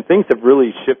 and things have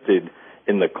really shifted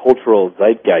in the cultural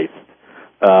zeitgeist.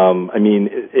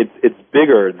 It's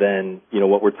bigger than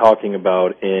what we're talking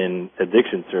about in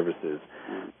addiction services.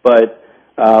 But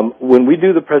when we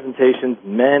do the presentations,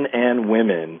 men and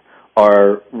women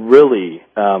are really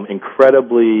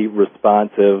incredibly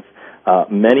responsive.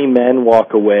 Many men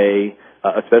walk away,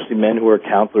 especially men who are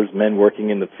counselors, men working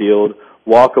in the field,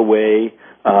 walk away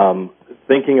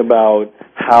thinking about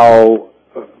how,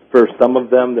 for some of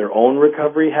them, their own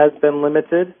recovery has been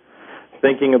limited,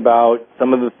 thinking about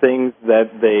some of the things that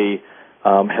they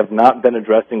have not been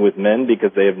addressing with men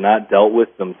because they have not dealt with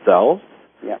themselves.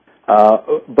 Yeah.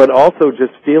 But also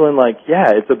just feeling like,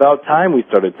 it's about time we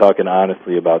started talking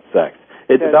honestly about sex.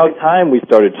 It's about time we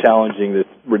started challenging this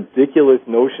ridiculous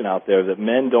notion out there that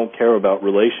men don't care about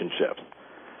relationships.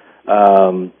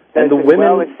 And the women,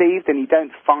 well received, and you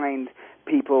don't find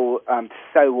people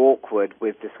so awkward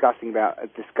with discussing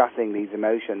these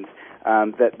emotions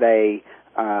that they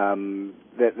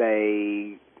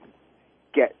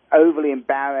get overly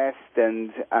embarrassed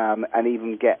and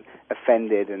even get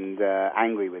offended and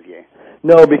angry with you.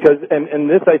 No, because and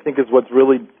this I think is what's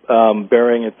really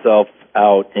bearing itself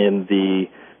out in the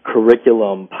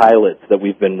curriculum pilots that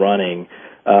we've been running.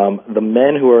 The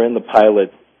men who are in the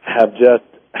pilots have just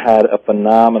had a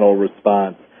phenomenal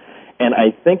response, and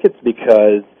I think it's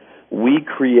because we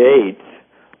create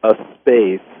a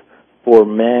space for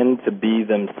men to be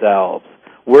themselves.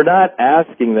 We're not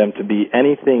asking them to be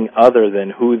anything other than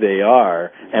who they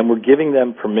are, and we're giving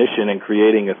them permission and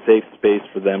creating a safe space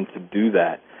for them to do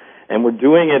that. And we're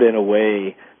doing it in a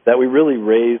way that we really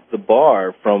raise the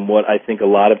bar from what I think a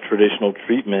lot of traditional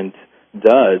treatment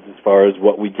does as far as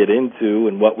what we get into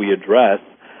and what we address.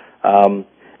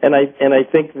 And I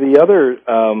think the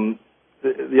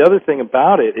other thing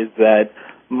about it is that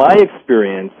my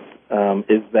experience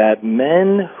is that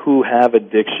men who have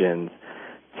addictions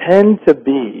tend to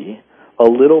be a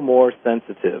little more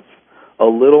sensitive, a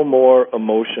little more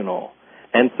emotional.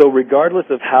 And so regardless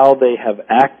of how they have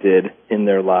acted in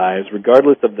their lives,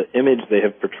 regardless of the image they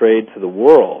have portrayed to the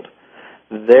world,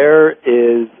 there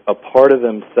is a part of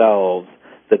themselves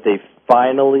that they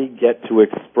finally get to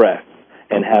express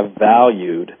and have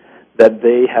valued that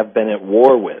they have been at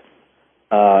war with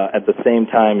at the same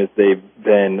time as they've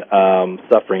been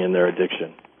suffering in their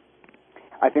addiction.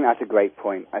 I think that's a great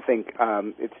point. I think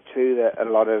it's true that a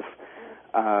lot of,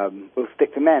 we'll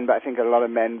stick to men, but I think a lot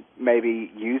of men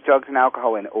maybe use drugs and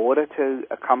alcohol in order to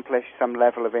accomplish some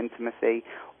level of intimacy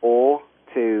or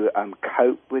to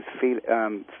cope with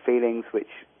feelings which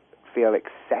feel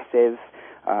excessive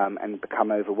and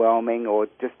become overwhelming, or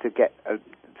just to get,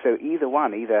 so either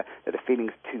that the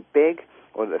feeling's too big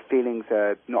or that the feelings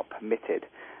are not permitted.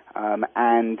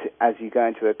 And as you go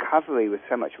into recovery with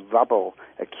so much rubble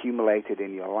accumulated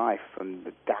in your life from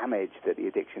the damage that the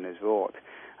addiction has wrought,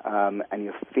 and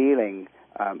you're feeling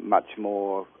much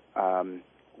more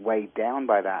weighed down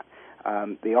by that,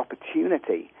 the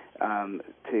opportunity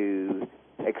to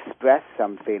express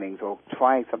some feelings or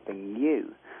try something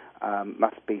new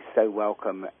must be so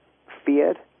welcome,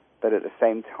 feared, but at the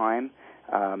same time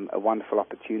a wonderful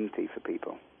opportunity for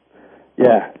people.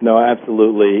 Yeah, no,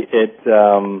 absolutely. And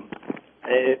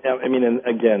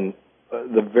again,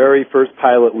 the very first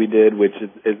pilot we did, which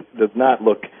did not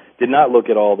look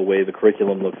at all the way the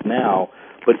curriculum looks now,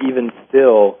 but even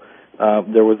still,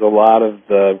 there was a lot of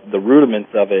the rudiments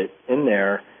of it in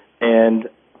there, and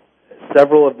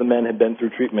several of the men had been through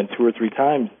treatment 2 or 3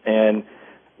 times, and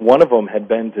one of them had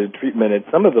been to treatment at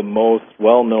some of the most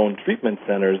well-known treatment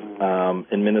centers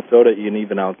in Minnesota and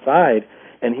even outside,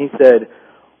 and he said,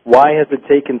 "Why has it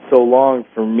taken so long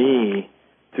for me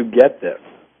to get this?"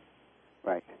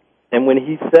 Right. And when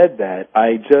he said that,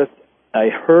 I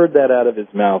heard that out of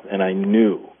his mouth, and I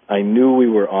knew we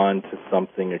were on to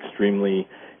something extremely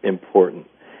important.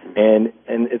 And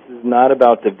it's not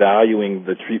about devaluing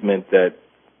the treatment that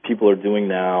people are doing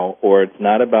now, or it's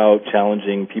not about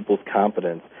challenging people's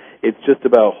competence. It's just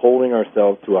about holding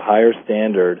ourselves to a higher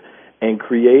standard and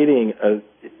creating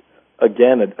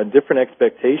again, a different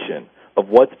expectation of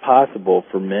what's possible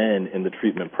for men in the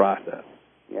treatment process.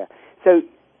 Yeah. So,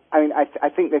 I mean, I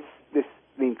think the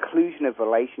inclusion of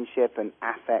relationship and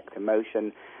affect,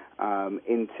 emotion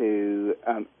into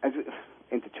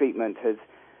treatment has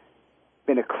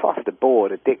been across the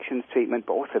board, addictions treatment,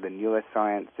 but also the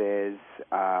neurosciences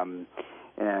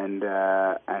and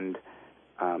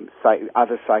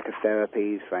other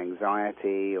psychotherapies for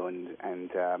anxiety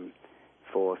and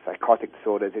for psychotic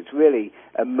disorders. It's really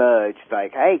emerged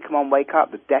like, hey, come on, wake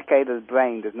up. The decade of the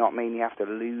brain does not mean you have to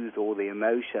lose all the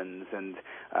emotions and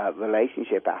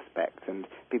relationship aspects. And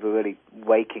people are really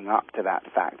waking up to that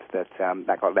fact that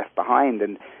that got left behind,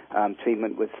 and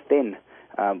treatment was thin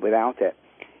without it.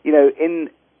 You know, in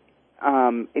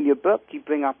your book, you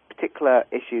bring up particular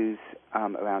issues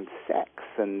around sex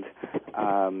and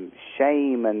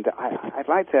shame, and I'd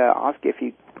like to ask you a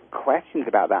few questions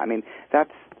about that. I mean,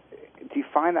 do you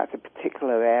find that's a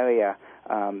particular area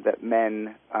that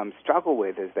men struggle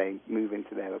with as they move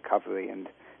into their recovery and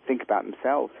think about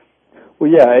themselves?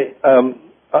 Well, yeah.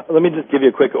 Let me just give you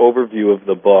a quick overview of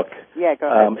the book. Yeah, go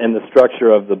ahead. And the structure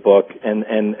of the book, and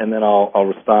then I'll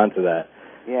respond to that.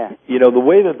 Yeah. You know, the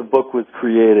way that the book was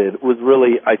created was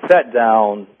really, I sat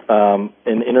down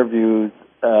in interviews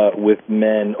with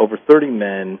men, over 30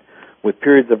 men, with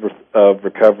periods of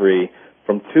recovery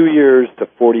from 2 years to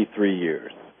 43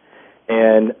 years.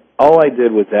 And all I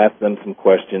did was ask them some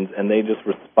questions, and they just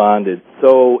responded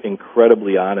so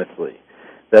incredibly honestly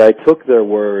that I took their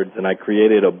words and I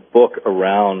created a book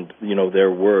around, you know, their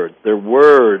words. Their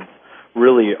words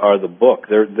really are the book.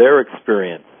 Their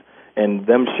experience and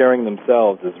them sharing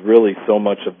themselves is really so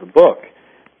much of the book.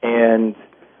 And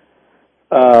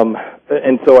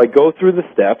so I go through the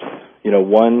steps, you know,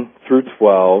 1 through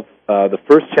 12. The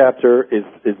first chapter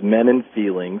is men and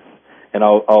feelings, and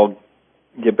I'll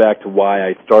get back to why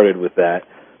I started with that.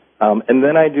 And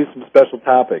then I do some special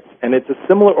topics. And it's a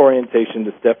similar orientation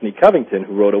to Stephanie Covington,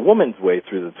 who wrote A Woman's Way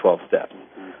Through the 12 Steps.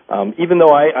 Even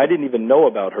though I didn't even know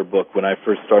about her book when I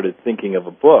first started thinking of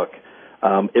a book,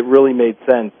 it really made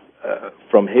sense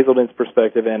from Hazelden's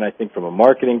perspective and I think from a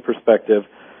marketing perspective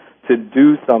to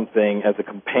do something as a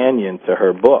companion to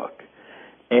her book.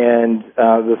 And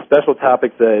the special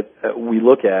topics that we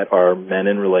look at are men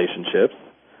in relationships,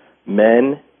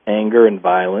 men, anger and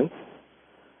violence,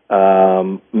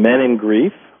 men in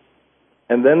grief,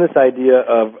 and then this idea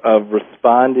of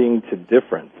responding to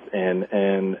difference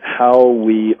and how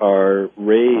we are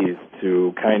raised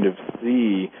to kind of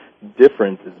see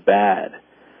difference as bad.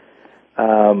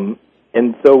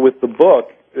 And so with the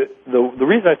book, the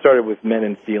reason I started with men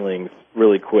and feelings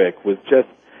really quick was just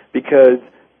because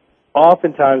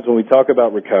oftentimes when we talk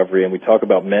about recovery and we talk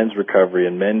about men's recovery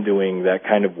and men doing that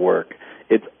kind of work,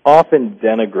 it's often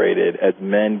denigrated as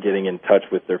men getting in touch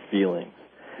with their feelings.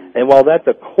 And while that's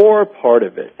a core part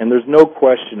of it, and there's no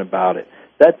question about it,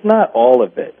 that's not all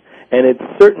of it. And it's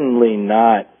certainly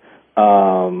not,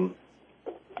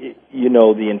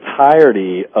 the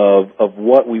entirety of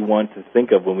what we want to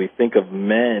think of when we think of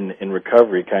men in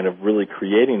recovery kind of really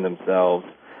creating themselves,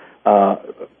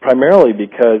 primarily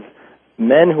because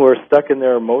men who are stuck in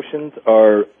their emotions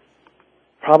are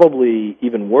probably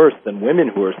even worse than women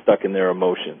who are stuck in their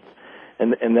emotions.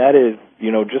 And that is,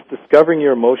 just discovering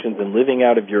your emotions and living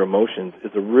out of your emotions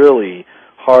is a really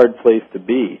hard place to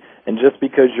be. And just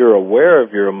because you're aware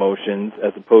of your emotions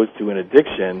as opposed to an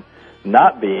addiction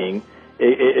not being,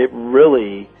 it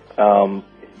really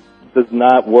does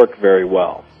not work very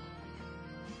well.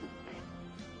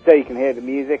 So you can hear the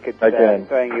music. It's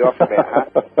throwing you off a bit,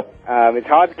 huh? It's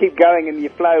hard to keep going in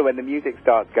your flow when the music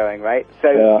starts going, right?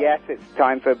 So, Yes, it's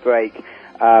time for a break.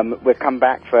 We'll come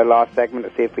back for a last segment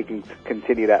to see if we can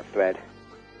continue that thread.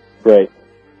 Great.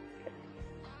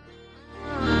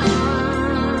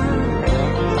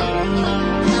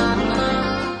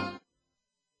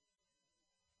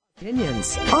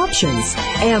 Opinions, options,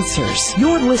 answers.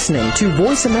 You're listening to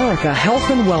Voice America Health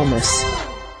and Wellness.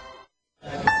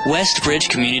 Westbridge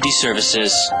Community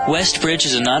Services. Westbridge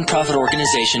is a nonprofit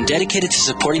organization dedicated to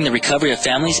supporting the recovery of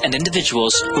families and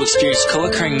individuals who experience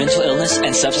co-occurring mental illness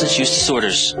and substance use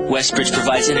disorders. Westbridge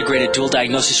provides integrated dual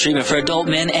diagnosis treatment for adult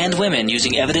men and women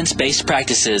using evidence-based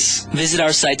practices. Visit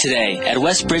our site today at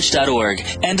westbridge.org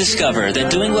and discover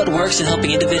that doing what works in helping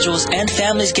individuals and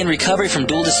families gain recovery from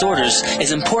dual disorders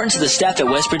is important to the staff at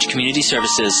Westbridge Community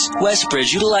Services.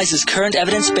 Westbridge utilizes current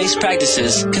evidence-based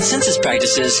practices, consensus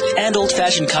practices, and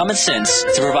old-fashioned common sense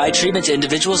to provide treatment to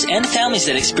individuals and families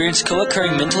that experience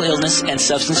co-occurring mental illness and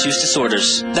substance use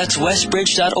disorders. That's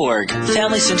westbridge.org,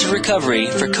 Family-Centered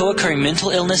Recovery for co-occurring mental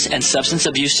illness and substance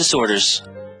abuse disorders.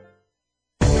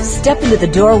 Step into the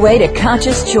doorway to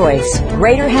conscious choice,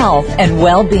 greater health, and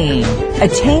well-being.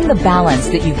 Attain the balance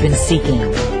that you've been seeking.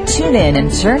 Tune in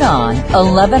and turn on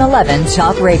 1111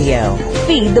 Talk Radio.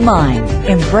 Feed the mind.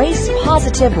 Embrace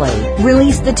positively.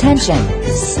 Release the tension.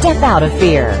 Step out of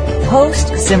fear. Host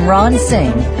Simran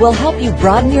Singh will help you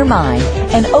broaden your mind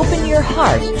and open your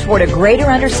heart toward a greater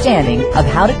understanding of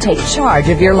how to take charge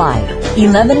of your life.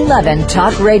 1111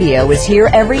 Talk Radio is here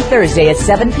every Thursday at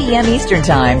 7 p.m. Eastern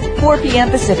Time, 4 p.m.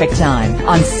 Pacific Time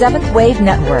on 7th Wave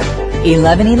Network.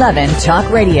 1111 Talk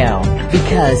Radio,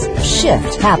 because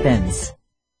shift happens.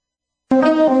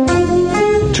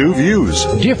 Two views.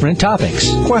 Different topics.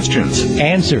 Questions.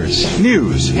 Answers.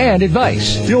 News. And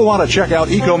advice. You'll want to check out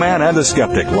Eco-Man and the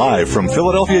Skeptic live from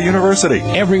Philadelphia University.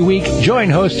 Every week, join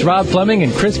hosts Rob Fleming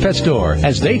and Chris Pastor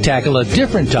as they tackle a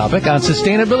different topic on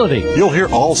sustainability. You'll hear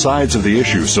all sides of the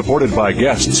issue, supported by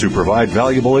guests who provide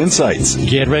valuable insights.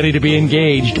 Get ready to be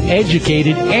engaged,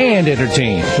 educated, and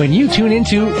entertained when you tune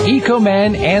into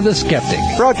Eco-Man and the Skeptic.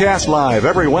 Broadcast live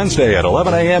every Wednesday at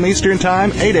 11 a.m. Eastern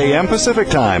Time, 8 a.m. Pacific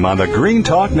Time on the Green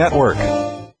Talk Network.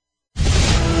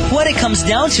 What it comes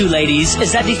down to, ladies,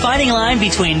 is that defining line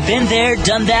between been there,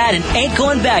 done that, and ain't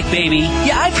going back, baby.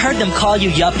 Yeah, I've heard them call you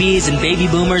yuppies and baby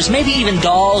boomers, maybe even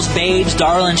dolls, babes,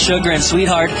 darling, sugar, and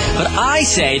sweetheart, but I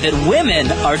say that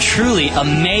women are truly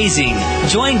amazing.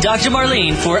 Join Dr.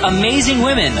 Marlene for Amazing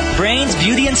Women, Brains,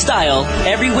 Beauty, and Style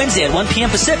every Wednesday at 1 p.m.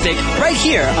 Pacific, right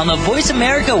here on the Voice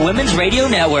America Women's Radio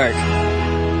Network.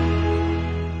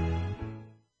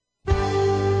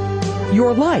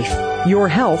 Your life, your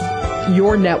health,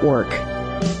 your network.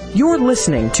 You're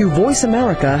listening to Voice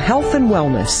America Health and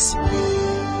Wellness.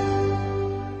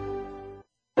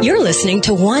 You're listening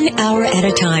to 1 Hour at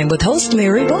a Time with host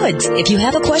Mary Woods. If you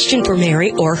have a question for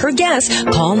Mary or her guest,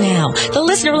 call now. The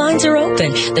listener lines are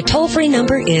open. The toll-free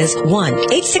number is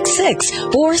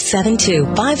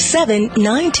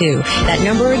 1-866-472-5792. That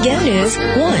number again is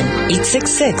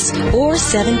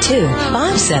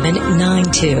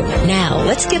 1-866-472-5792. Now,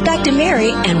 let's get back to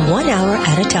Mary and 1 Hour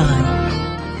at a Time.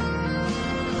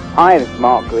 Hi, this is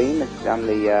Mark Green. I'm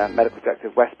the medical director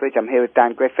of Westbridge. I'm here with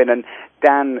Dan Griffin, and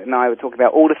Dan and I were talking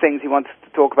about all the things he wanted to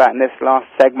talk about in this last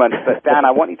segment. But Dan,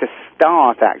 I want you to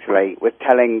start actually with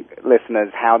telling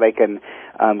listeners how they can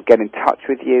get in touch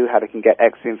with you, how they can get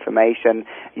extra information.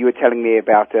 You were telling me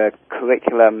about a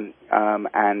curriculum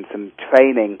and some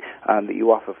training that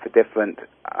you offer for different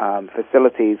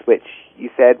facilities, which you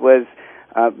said was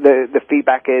the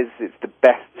feedback is it's the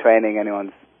best training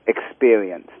anyone's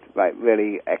experienced. Like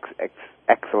really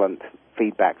excellent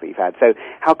feedback that you've had. So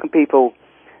how can people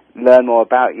learn more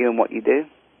about you and what you do?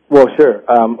 Well, sure.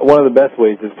 One of the best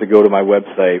ways is to go to my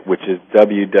website, which is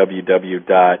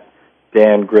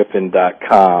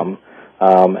www.dangriffin.com,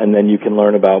 and then you can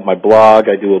learn about my blog.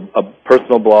 I do a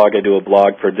personal blog. I do a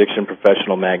blog for Addiction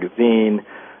Professional Magazine.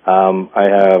 I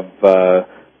have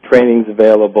trainings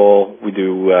available.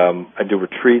 I do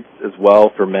retreats as well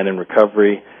for men in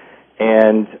recovery.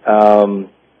 And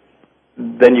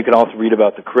then you can also read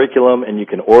about the curriculum, and you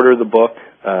can order the book,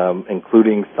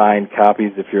 including signed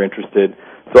copies if you're interested.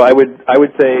 So I would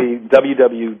say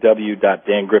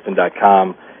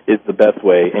www.dangriffin.com is the best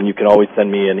way, and you can always send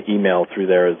me an email through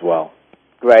there as well.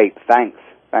 Great, thanks.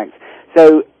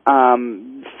 So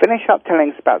finish up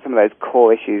telling us about some of those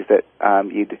core issues that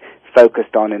you'd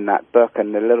focused on in that book,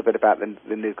 and a little bit about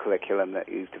the new curriculum that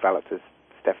you've developed with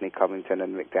Stephanie Covington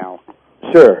and Rick Dowell.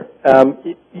 Sure.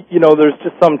 There's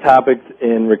just some topics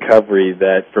in recovery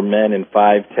that for men in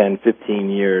 5, 10, 15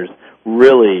 years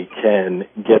really can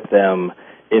get them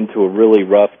into a really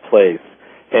rough place.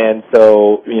 And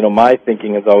so, my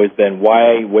thinking has always been,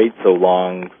 why wait so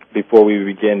long before we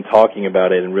begin talking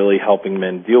about it and really helping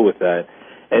men deal with that?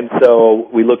 And so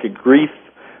we look at grief.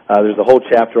 There's a whole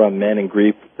chapter on men and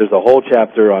grief. There's a whole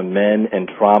chapter on men and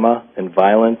trauma and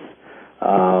violence.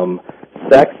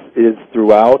 Sex is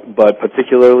throughout, but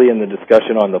particularly in the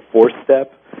discussion on the fourth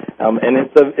step. And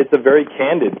it's a very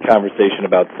candid conversation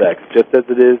about sex, just as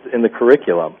it is in the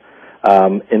curriculum.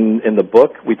 In the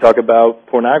book, we talk about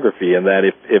pornography, and that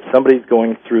if somebody's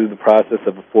going through the process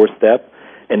of a fourth step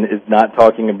and is not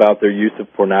talking about their use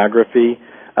of pornography,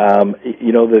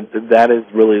 that is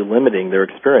really limiting their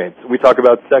experience. We talk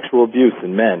about sexual abuse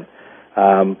in men.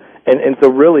 And so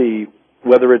really,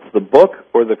 whether it's the book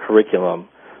or the curriculum,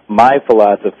 my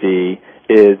philosophy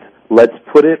is let's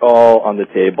put it all on the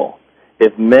table.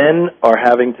 If men are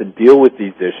having to deal with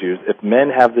these issues, if men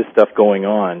have this stuff going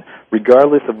on,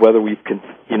 regardless of whether we've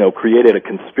created a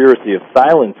conspiracy of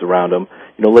silence around them,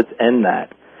 let's end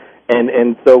that.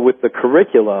 And so with the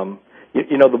curriculum,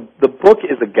 the book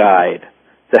is a guide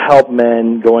to help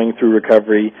men going through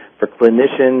recovery, for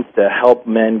clinicians to help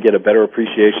men get a better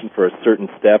appreciation for a certain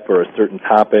step or a certain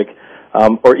topic,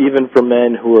 or even for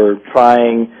men who are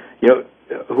trying,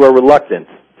 who are reluctant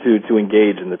to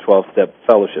engage in the 12-step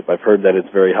fellowship. I've heard that it's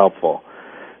very helpful.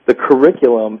 The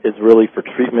curriculum is really for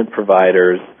treatment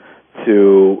providers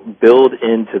to build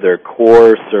into their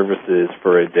core services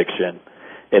for addiction.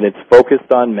 And it's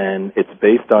focused on men. It's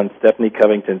based on Stephanie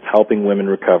Covington's Helping Women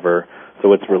Recover,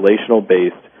 so it's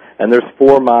relational-based. And there's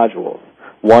 4 modules.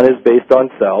 One is based on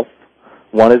self,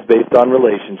 one is based on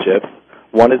relationships,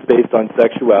 one is based on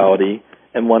sexuality,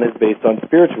 and one is based on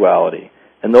spirituality.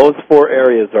 And those 4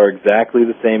 areas are exactly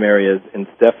the same areas in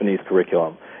Stephanie's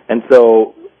curriculum. And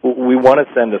so we want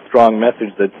to send a strong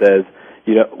message that says,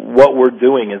 what we're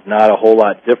doing is not a whole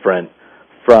lot different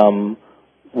from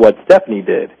what Stephanie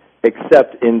did,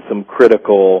 except in some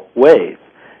critical ways.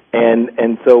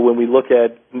 And so when we look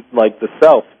at, like, the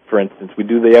self, for instance, we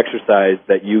do the exercise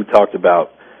that you talked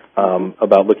about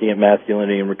looking at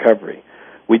masculinity and recovery.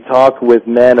 We talk with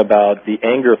men about the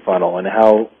anger funnel and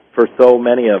how, for so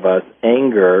many of us,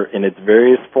 anger in its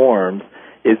various forms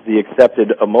is the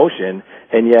accepted emotion,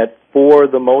 and yet, for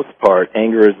the most part,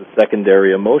 anger is a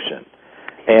secondary emotion.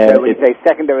 And so when you say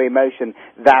secondary emotion,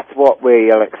 that's what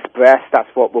we'll express, that's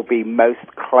what will be most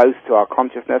close to our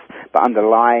consciousness, but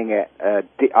underlying it,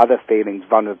 other feelings,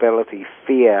 vulnerability,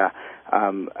 fear,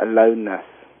 aloneness.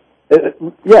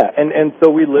 And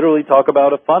so we literally talk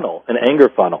about a funnel, an anger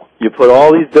funnel. You put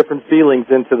all these different feelings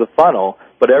into the funnel,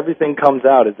 but everything comes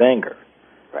out as anger.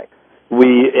 Right.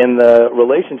 We, in the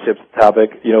relationships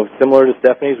topic, similar to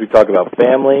Stephanie's, we talk about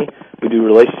family, we do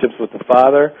relationships with the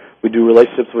father, we do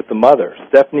relationships with the mother.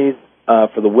 Stephanie's,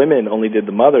 for the women, only did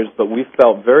the mothers, but we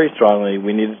felt very strongly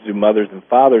we needed to do mothers and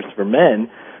fathers for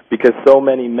men because so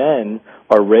many men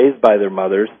are raised by their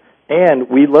mothers, and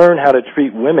we learn how to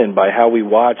treat women by how we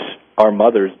watch our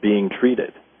mothers being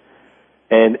treated.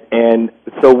 And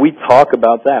so we talk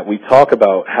about that. We talk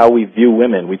about how we view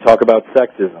women. We talk about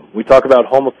sexism. We talk about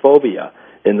homophobia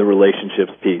in the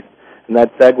relationships piece. And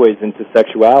that segues into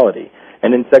sexuality.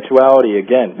 And in sexuality,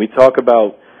 again, we talk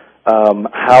about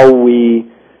how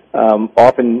we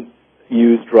often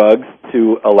use drugs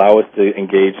to allow us to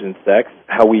engage in sex,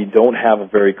 how we don't have a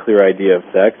very clear idea of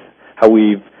sex, how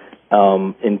we've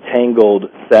entangled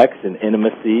sex and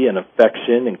intimacy and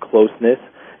affection and closeness,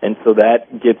 and so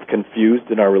that gets confused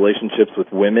in our relationships with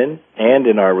women and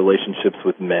in our relationships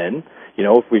with men.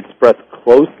 If we express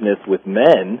closeness with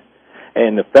men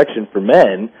and affection for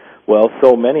men, well,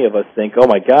 so many of us think, oh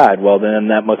my God, well then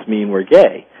that must mean we're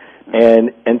gay.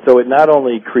 And so it not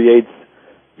only creates,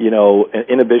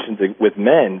 inhibitions with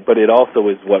men, but it also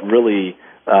is what really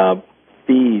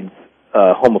feeds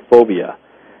homophobia.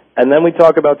 And then we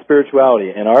talk about spirituality,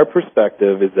 and our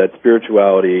perspective is that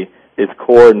spirituality is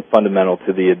core and fundamental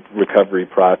to the recovery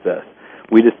process.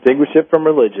 We distinguish it from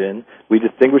religion, we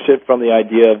distinguish it from the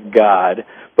idea of God,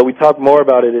 but we talk more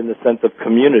about it in the sense of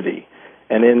community.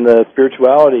 And in the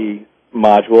spirituality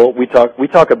module, we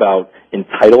talk about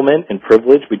entitlement and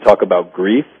privilege, we talk about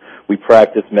grief, we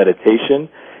practice meditation,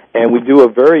 and we do a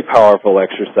very powerful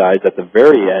exercise at the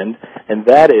very end, and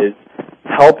that is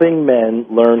helping men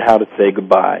learn how to say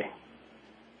goodbye.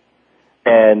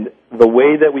 And the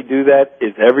way that we do that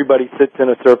is everybody sits in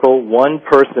a circle, one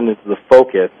person is the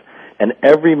focus, and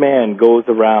every man goes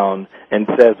around and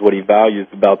says what he values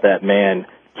about that man,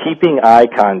 keeping eye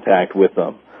contact with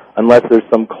them, unless there's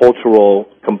some cultural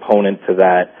component to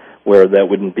that where that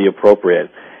wouldn't be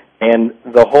appropriate. And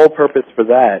the whole purpose for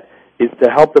that is to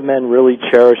help the men really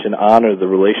cherish and honor the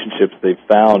relationships they've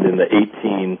found in the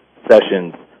 18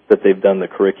 sessions that they've done the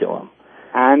curriculum.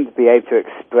 And be able to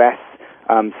express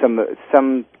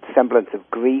some semblance of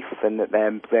grief, and that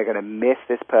they're going to miss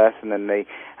this person,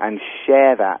 and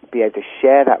share that, be able to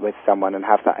share that with someone and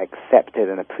have that accepted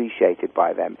and appreciated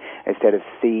by them, instead of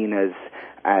seen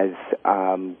as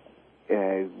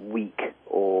weak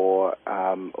or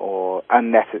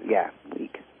unnecessary. Yeah,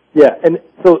 weak. Yeah, and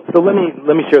so let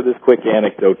me share this quick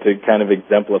anecdote to kind of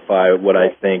exemplify what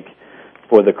I think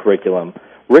for the curriculum.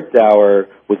 Rick Dower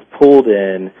was pulled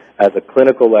in as a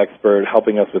clinical expert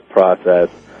helping us with process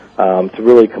to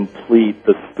really complete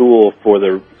the stool for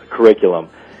the curriculum.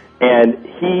 And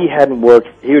he had worked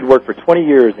for 20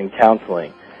 years in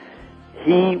counseling.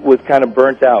 He was kind of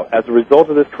burnt out. As a result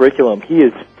of this curriculum, he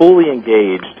is fully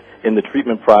engaged in the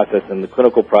treatment process and the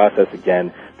clinical process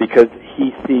again because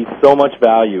he sees so much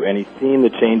value and he's seen the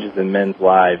changes in men's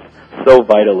lives so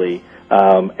vitally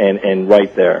and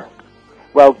right there.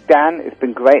 Well, Dan, it's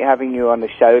been great having you on the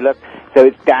show. Look, so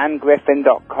it's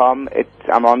dangriffin.com.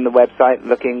 I'm on the website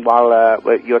looking while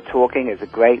you're talking. It's a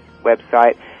great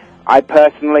website. I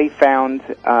personally found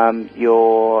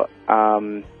your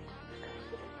talk,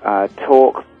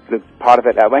 the part of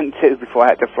it that I went to before I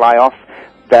had to fly off,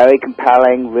 very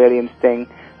compelling, really interesting.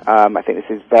 I think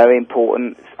this is very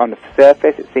important. On the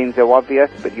surface, it seems so obvious,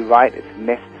 but you're right, it's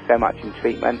missed so much in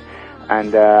treatment,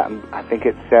 and I think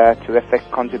it's a terrific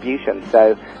contribution.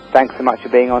 So thanks so much for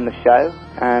being on the show,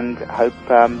 and hope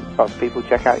lots of people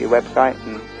check out your website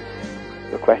and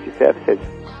request your services.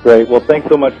 Great. Well, thanks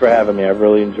so much for having me. I've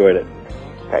really enjoyed it.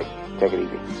 Okay, take it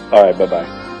easy. All right,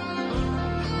 bye-bye.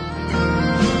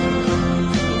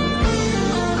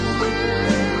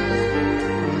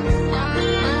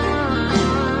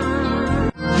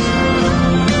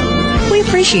 We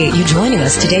appreciate you joining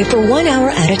us today for 1 hour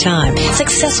at a time.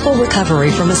 Successful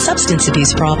recovery from a substance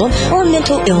abuse problem or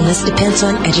mental illness depends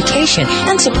on education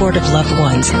and support of loved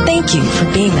ones. Thank you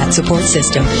for being that support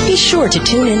system. Be sure to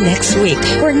tune in next week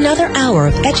for another hour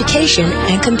of education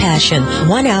and compassion.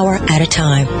 1 hour at a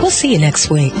time. We'll see you next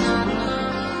week.